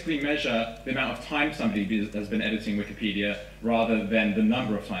 So you basically measure the amount of time somebody has been editing Wikipedia rather than the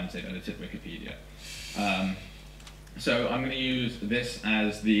number of times they've edited Wikipedia. So I'm going to use this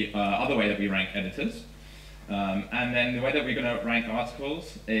as the other way that we rank editors. And then the way that we're going to rank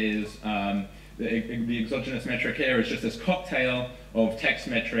articles is the exogenous metric here is just this cocktail of text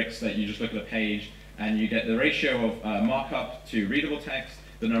metrics that you just look at a page and you get the ratio of markup to readable text,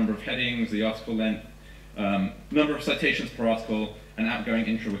 the number of headings, the article length, number of citations per article, and outgoing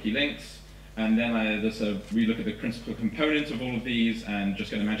intra-wiki links. And then we look at the principal components of all of these and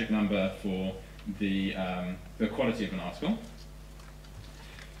just get a magic number for the quality of an article.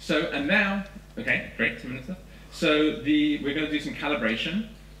 So, and now, okay, great, 2 minutes left. So we're going to do some calibration,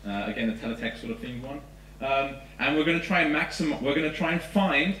 again the teletext sort of themed one, and we're going to try and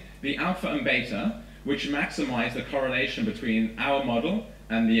find the alpha and beta which maximize the correlation between our model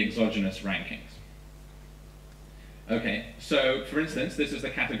and the exogenous rankings. Okay, so for instance, this is the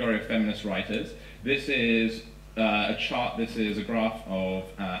category of feminist writers. This is a chart. This is a graph of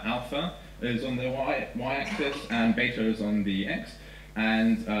alpha is on the y-axis and beta is on the x,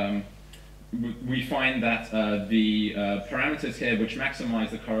 and we find that the parameters here which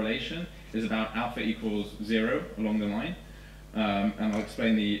maximize the correlation is about alpha equals 0 along the line. and I'll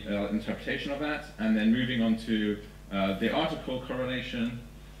explain the interpretation of that, and then moving on to the article correlation.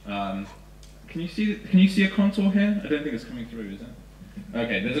 Can you see a contour here? I don't think it's coming through, is it?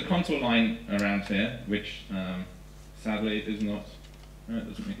 Okay, there's a contour line around here, which sadly is not. No, it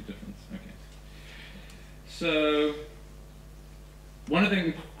doesn't make a difference. Okay. So one of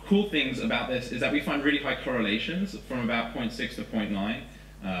the cool things about this is that we find really high correlations from about 0.6 to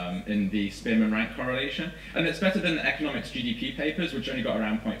 0.9 in the Spearman rank correlation, and it's better than the economics GDP papers, which only got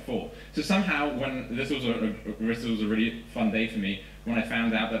around 0.4. So somehow, when this was a really fun day for me, when I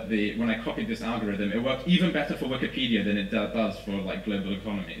found out that when I copied this algorithm, it worked even better for Wikipedia than it does for like global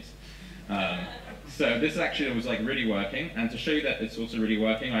economies. So this actually was like really working, and to show you that it's also really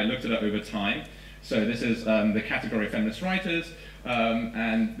working, I looked it up over time. So this is the category of feminist writers,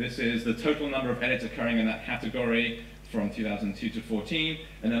 and this is the total number of edits occurring in that category from 2002 to 14,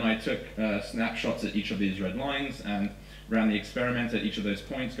 and then I took snapshots at each of these red lines and ran the experiment at each of those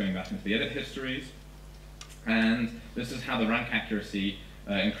points, going back into the edit histories. And this is how the rank accuracy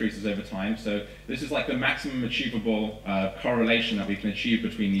increases over time. So this is like the maximum achievable correlation that we can achieve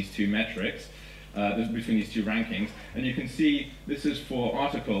between these two metrics, between these two rankings. And you can see this is for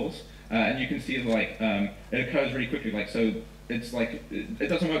articles, and you can see like it occurs really quickly. Like so, it's like it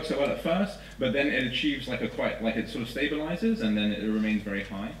doesn't work so well at first, but then it achieves like it sort of stabilizes, and then it remains very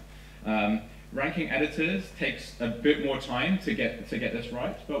high. Ranking editors takes a bit more time to get this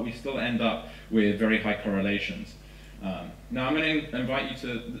right, but we still end up with very high correlations. Now I'm going to invite you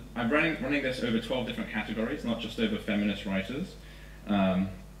to, I'm running this over 12 different categories, not just over feminist writers. And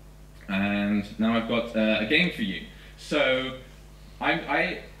now I've got a game for you. So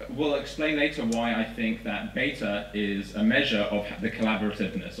I will explain later why I think that beta is a measure of the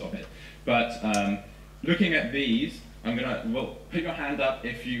collaborativeness of it. But looking at these, well, put your hand up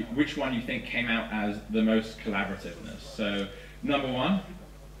if which one you think came out as the most collaborativeness. So number 1,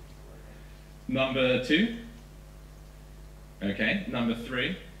 number 2, okay, number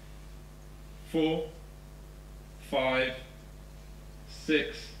 3, 4, 5,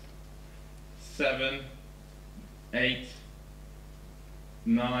 6, 7, 8,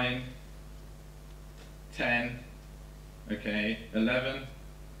 9, 10, okay, 11,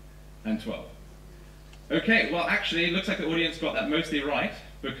 and 12. Okay, well actually it looks like the audience got that mostly right,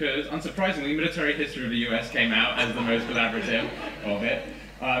 because unsurprisingly military history of the US came out as the most collaborative of it,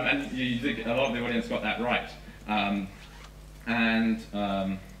 and a lot of the audience got that right.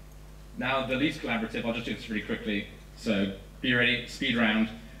 Now the least collaborative, I'll just do this really quickly, so be ready, speed round.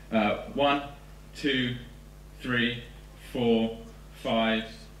 1, 2, 3, 4, 5,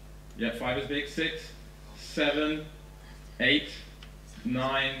 yeah, 5 is big, 6, 7, 8,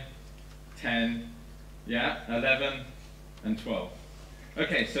 9, 10, yeah, 11, and 12.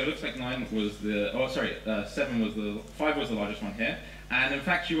 Okay, so it looks like 9 was the, 7 was the, 5 was the largest one here. And in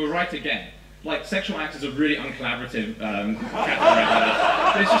fact, you were right again. Like, sexual acts is a really uncollaborative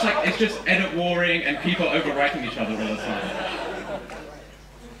category. It's just like, it's just edit warring and people overwriting each other all the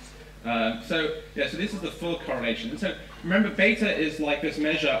time. So this is the full correlation. And so remember, beta is like this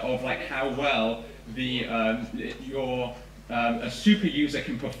measure of like how well the a super user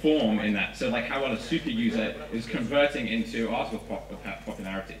can perform in that. So like how well a super user is converting into article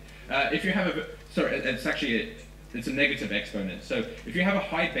popularity. If you have it's a negative exponent. So if you have a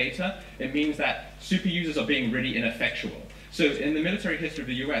high beta, it means that super users are being really ineffectual. So in the military history of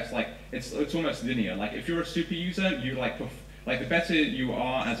the US, like it's almost linear. Like if you're a super user, you like the better you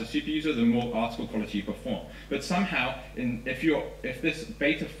are as a super user, the more article quality you perform. But somehow, if this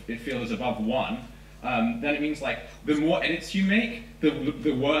beta field is above 1, then it means like the more edits you make, the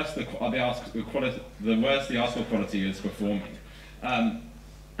worse the article quality is performing. And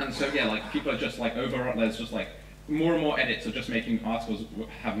so yeah, like people are just like there's just like more and more edits are just making articles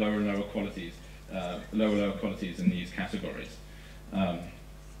have lower and lower qualities, lower qualities in these categories. And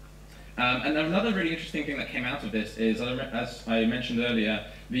another really interesting thing that came out of this is, as I mentioned earlier,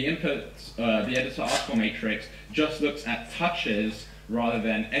 the the editor article matrix just looks at touches rather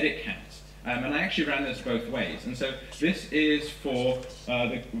than edit counts. And I actually ran this both ways. And so this is for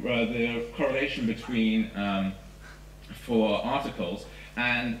the correlation between for articles.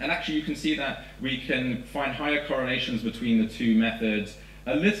 And actually you can see that we can find higher correlations between the two methods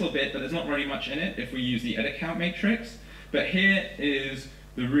a little bit, but there's not really much in it if we use the edit count matrix. But here is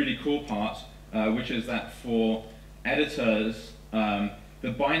the really cool part, which is that for editors,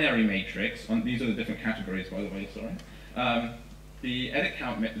 the binary matrix, these are the different categories by the way, sorry. The edit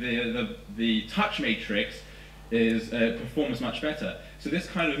count, the touch matrix performs much better. So this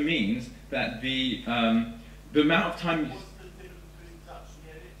kind of means that the amount of time.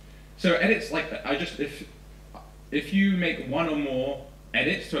 So edits, like if you make one or more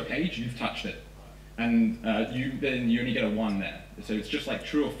edits to a page, you've touched it. And then you only get a 1 there. So it's just like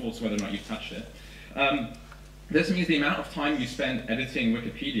true or false whether or not you've touched it. This means the amount of time you spend editing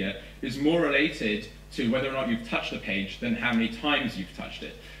Wikipedia is more related to whether or not you've touched the page than how many times you've touched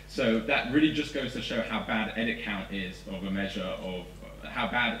it. So that really just goes to show how bad edit count is of a measure of how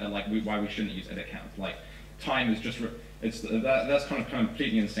bad, why we shouldn't use edit count. Like, time is just, that's kind of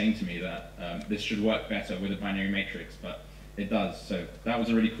completely insane to me that this should work better with a binary matrix, but it does. So that was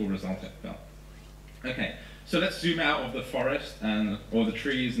a really cool result I felt. Okay, so let's zoom out of the forest or the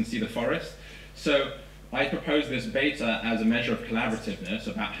trees and see the forest. So I propose this beta as a measure of collaborativeness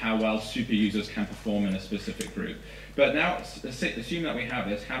about how well super users can perform in a specific group. But now, assume that we have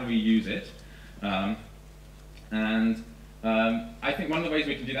this, how do we use it? I think one of the ways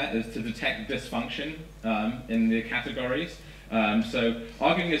we can do that is to detect dysfunction in the categories. So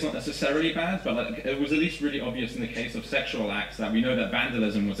arguing is not necessarily bad, but it was at least really obvious in the case of sexual acts that we know that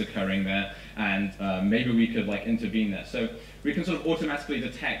vandalism was occurring there, and maybe we could intervene there. So we can sort of automatically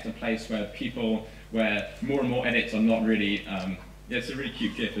detect a place where where more and more edits are not really, it's a really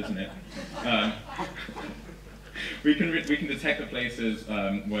cute GIF, isn't it? We can detect the places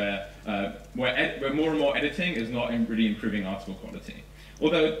where more and more editing is not really improving article quality.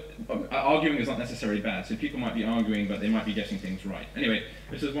 Although arguing is not necessarily bad, so people might be arguing, but they might be getting things right. Anyway,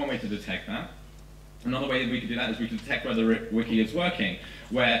 this is one way to detect that. Another way that we could do that is we could detect whether Wiki is working,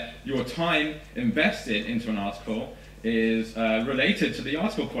 where your time invested into an article is related to the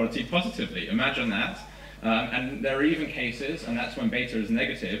article quality positively. Imagine that. And there are even cases, and that's when beta is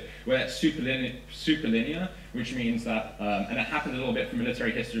negative, where it's superlinear, which means that, and it happened a little bit from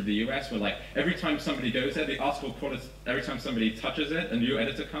military history of the US, where every time somebody goes there, the article quality, every time somebody touches it, a new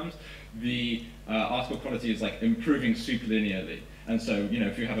editor comes, the article quality is improving superlinearly. And so,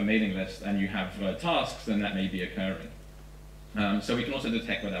 if you have a mailing list and you have tasks, then that may be occurring. So we can also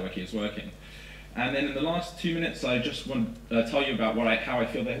detect whether Wiki is working. And then in the last 2 minutes, I just want to tell you about how I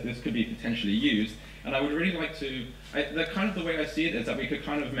feel that this could be potentially used. And I would really like to, the way I see it is that we could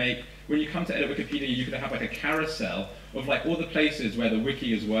kind of make, when you come to edit Wikipedia, you could have a carousel of all the places where the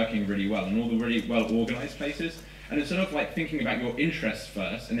wiki is working really well and all the really well organized places. And instead of thinking about your interests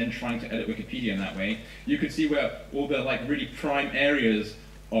first and then trying to edit Wikipedia in that way, you could see where all the really prime areas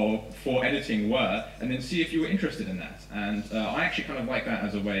for editing were, and then see if you were interested in that. And I actually kind of like that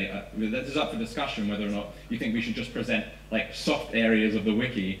as a way, this is up for discussion whether or not you think we should just present soft areas of the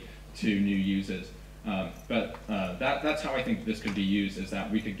wiki to new users. But that's how I think this could be used, is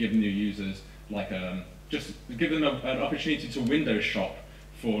that we could give new users just give them an opportunity to window shop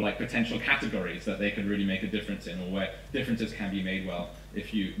for potential categories that they could really make a difference in, or where differences can be made well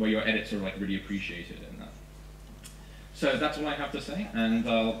where your edits are really appreciated in that. So that's all I have to say, and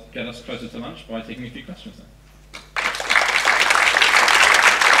I'll get us closer to lunch by taking a few questions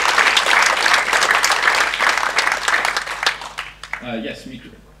then. Yes, me.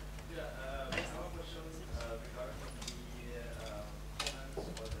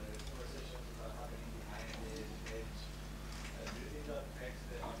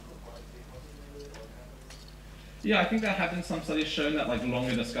 Yeah, I think there have been some studies showing that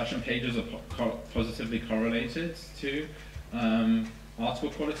longer discussion pages are positively correlated to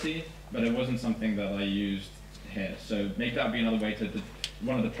article quality, but it wasn't something that I used here. So maybe that would be another way to,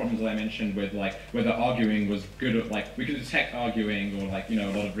 one of the problems that I mentioned with whether arguing was good or we could detect arguing or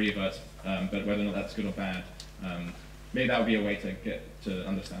a lot of reverts, but whether or not that's good or bad. Maybe that would be a way to get to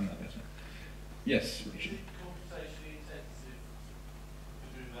understand that better. Yes, Richard.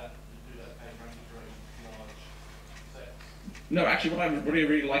 No, actually, what I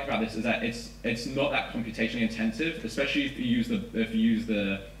really like about this is that it's not that computationally intensive, especially if you use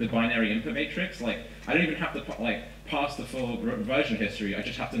the binary input matrix. I don't even have to pass the full version history. I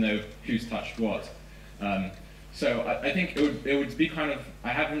just have to know who's touched what. So I think it would be kind of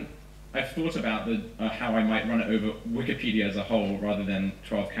I've thought about how I might run it over Wikipedia as a whole rather than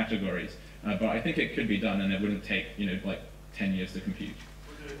 12 categories. But I think it could be done, and it wouldn't take 10 years to compute.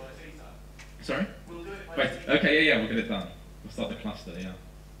 We'll do it by CSAT. Sorry? We'll do it by CSAT. Okay, yeah, we'll get it done. We'll start the cluster, yeah.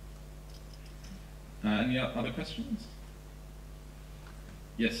 Any other questions?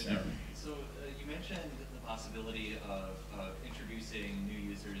 Yes, Aaron. So you mentioned the possibility of introducing new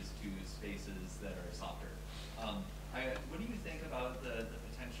users to spaces that are softer. What do you think about the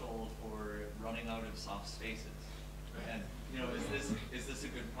potential for running out of soft spaces? And is this a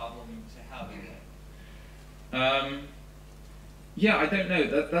good problem to have? Yeah, I don't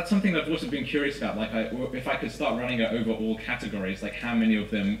know. That's something I've also been curious about. If I could start running it over all categories, how many of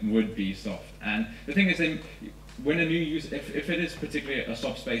them would be soft? And the thing is, when a new user, if it is particularly a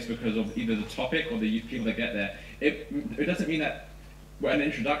soft space because of either the topic or the people that get there, it doesn't mean that an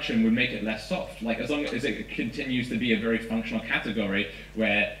introduction would make it less soft. Like, as long as it continues to be a very functional category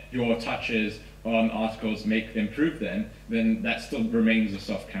where your touches on articles improve them, then that still remains a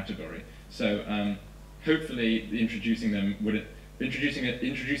soft category. So hopefully introducing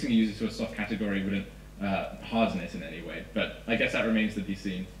users to a soft category wouldn't harden it in any way. But I guess that remains to be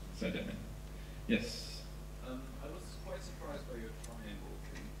seen. So I don't know. Yes. I was quite surprised by your triangle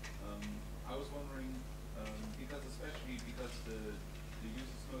thing. I was wondering, especially because the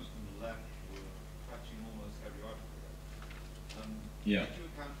users most on the left were touching almost every article. Yeah. Did you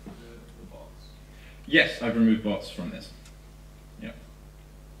account for the bots? Yes, I've removed bots from this. Yeah.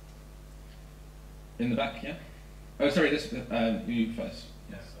 In the back, yeah? Oh, sorry, this, you first.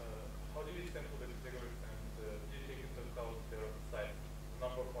 Yes. How do you sample the categories and do you take into account their size,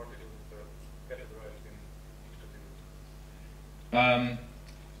 number of articles that are categorized in each category?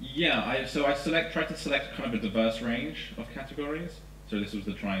 Yeah, so I try to select kind of a diverse range of categories. So this was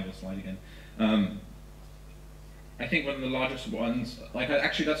the triangle slide again. I think one of the largest ones,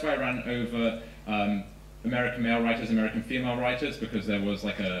 actually that's why I ran over American male writers, American female writers, because there was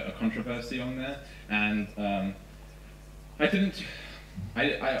like a controversy on there. And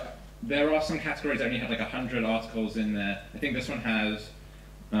there are some categories that only have like 100 articles in there. I think this one has,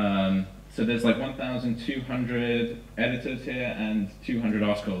 so there's like 1,200 editors here and 200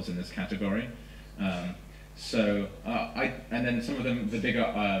 articles in this category. And then some of them, the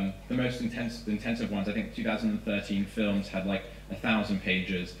bigger, the most intensive ones, I think 2013 films had like 1,000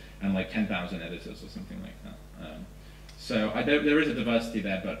 pages and like 10,000 editors or something like that. So there is a diversity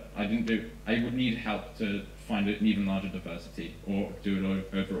there, but I would need help to find an even larger diversity or do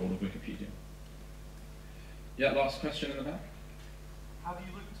it over all of Wikipedia. Yeah, last question in the back. Have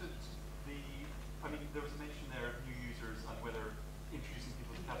you looked at there was a mention there of new users and whether introducing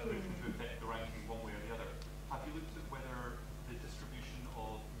people to categories is going to affect the ranking one way or the other. Have you looked at whether the distribution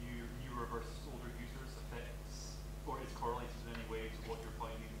of newer versus older users affects or is correlated in any way to what you're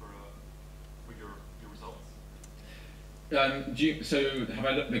finding for your results?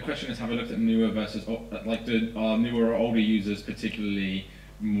 The question is, have I looked at newer versus, are newer or older users particularly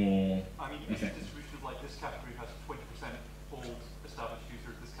more is the distribution of this category has 20% old established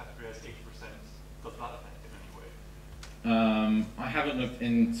users, this category has 80%, does that affect in any way? I haven't looked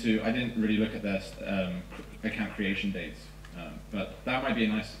into, I didn't really look at their account creation dates, but that might be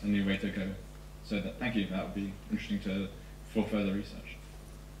a new way to go. So thank you, that would be interesting for further research.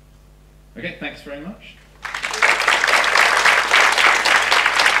 Okay, thanks very much.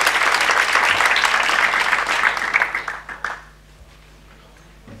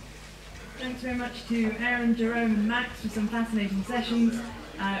 Thanks very much to Aaron, Jerome and Max for some fascinating sessions.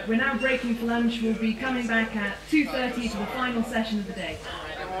 We're now breaking for lunch. We'll be coming back at 2:30 for the final session of the day.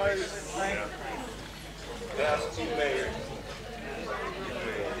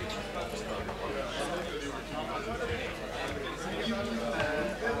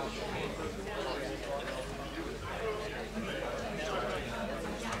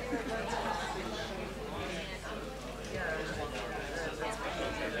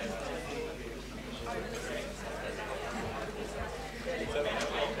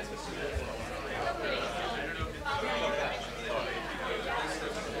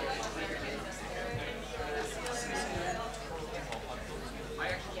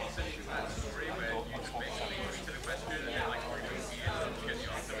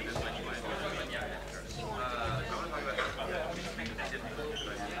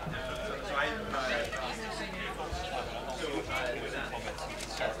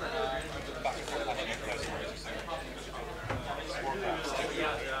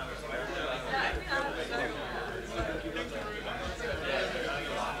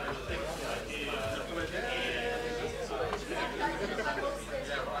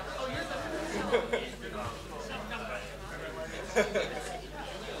 Ha ha ha.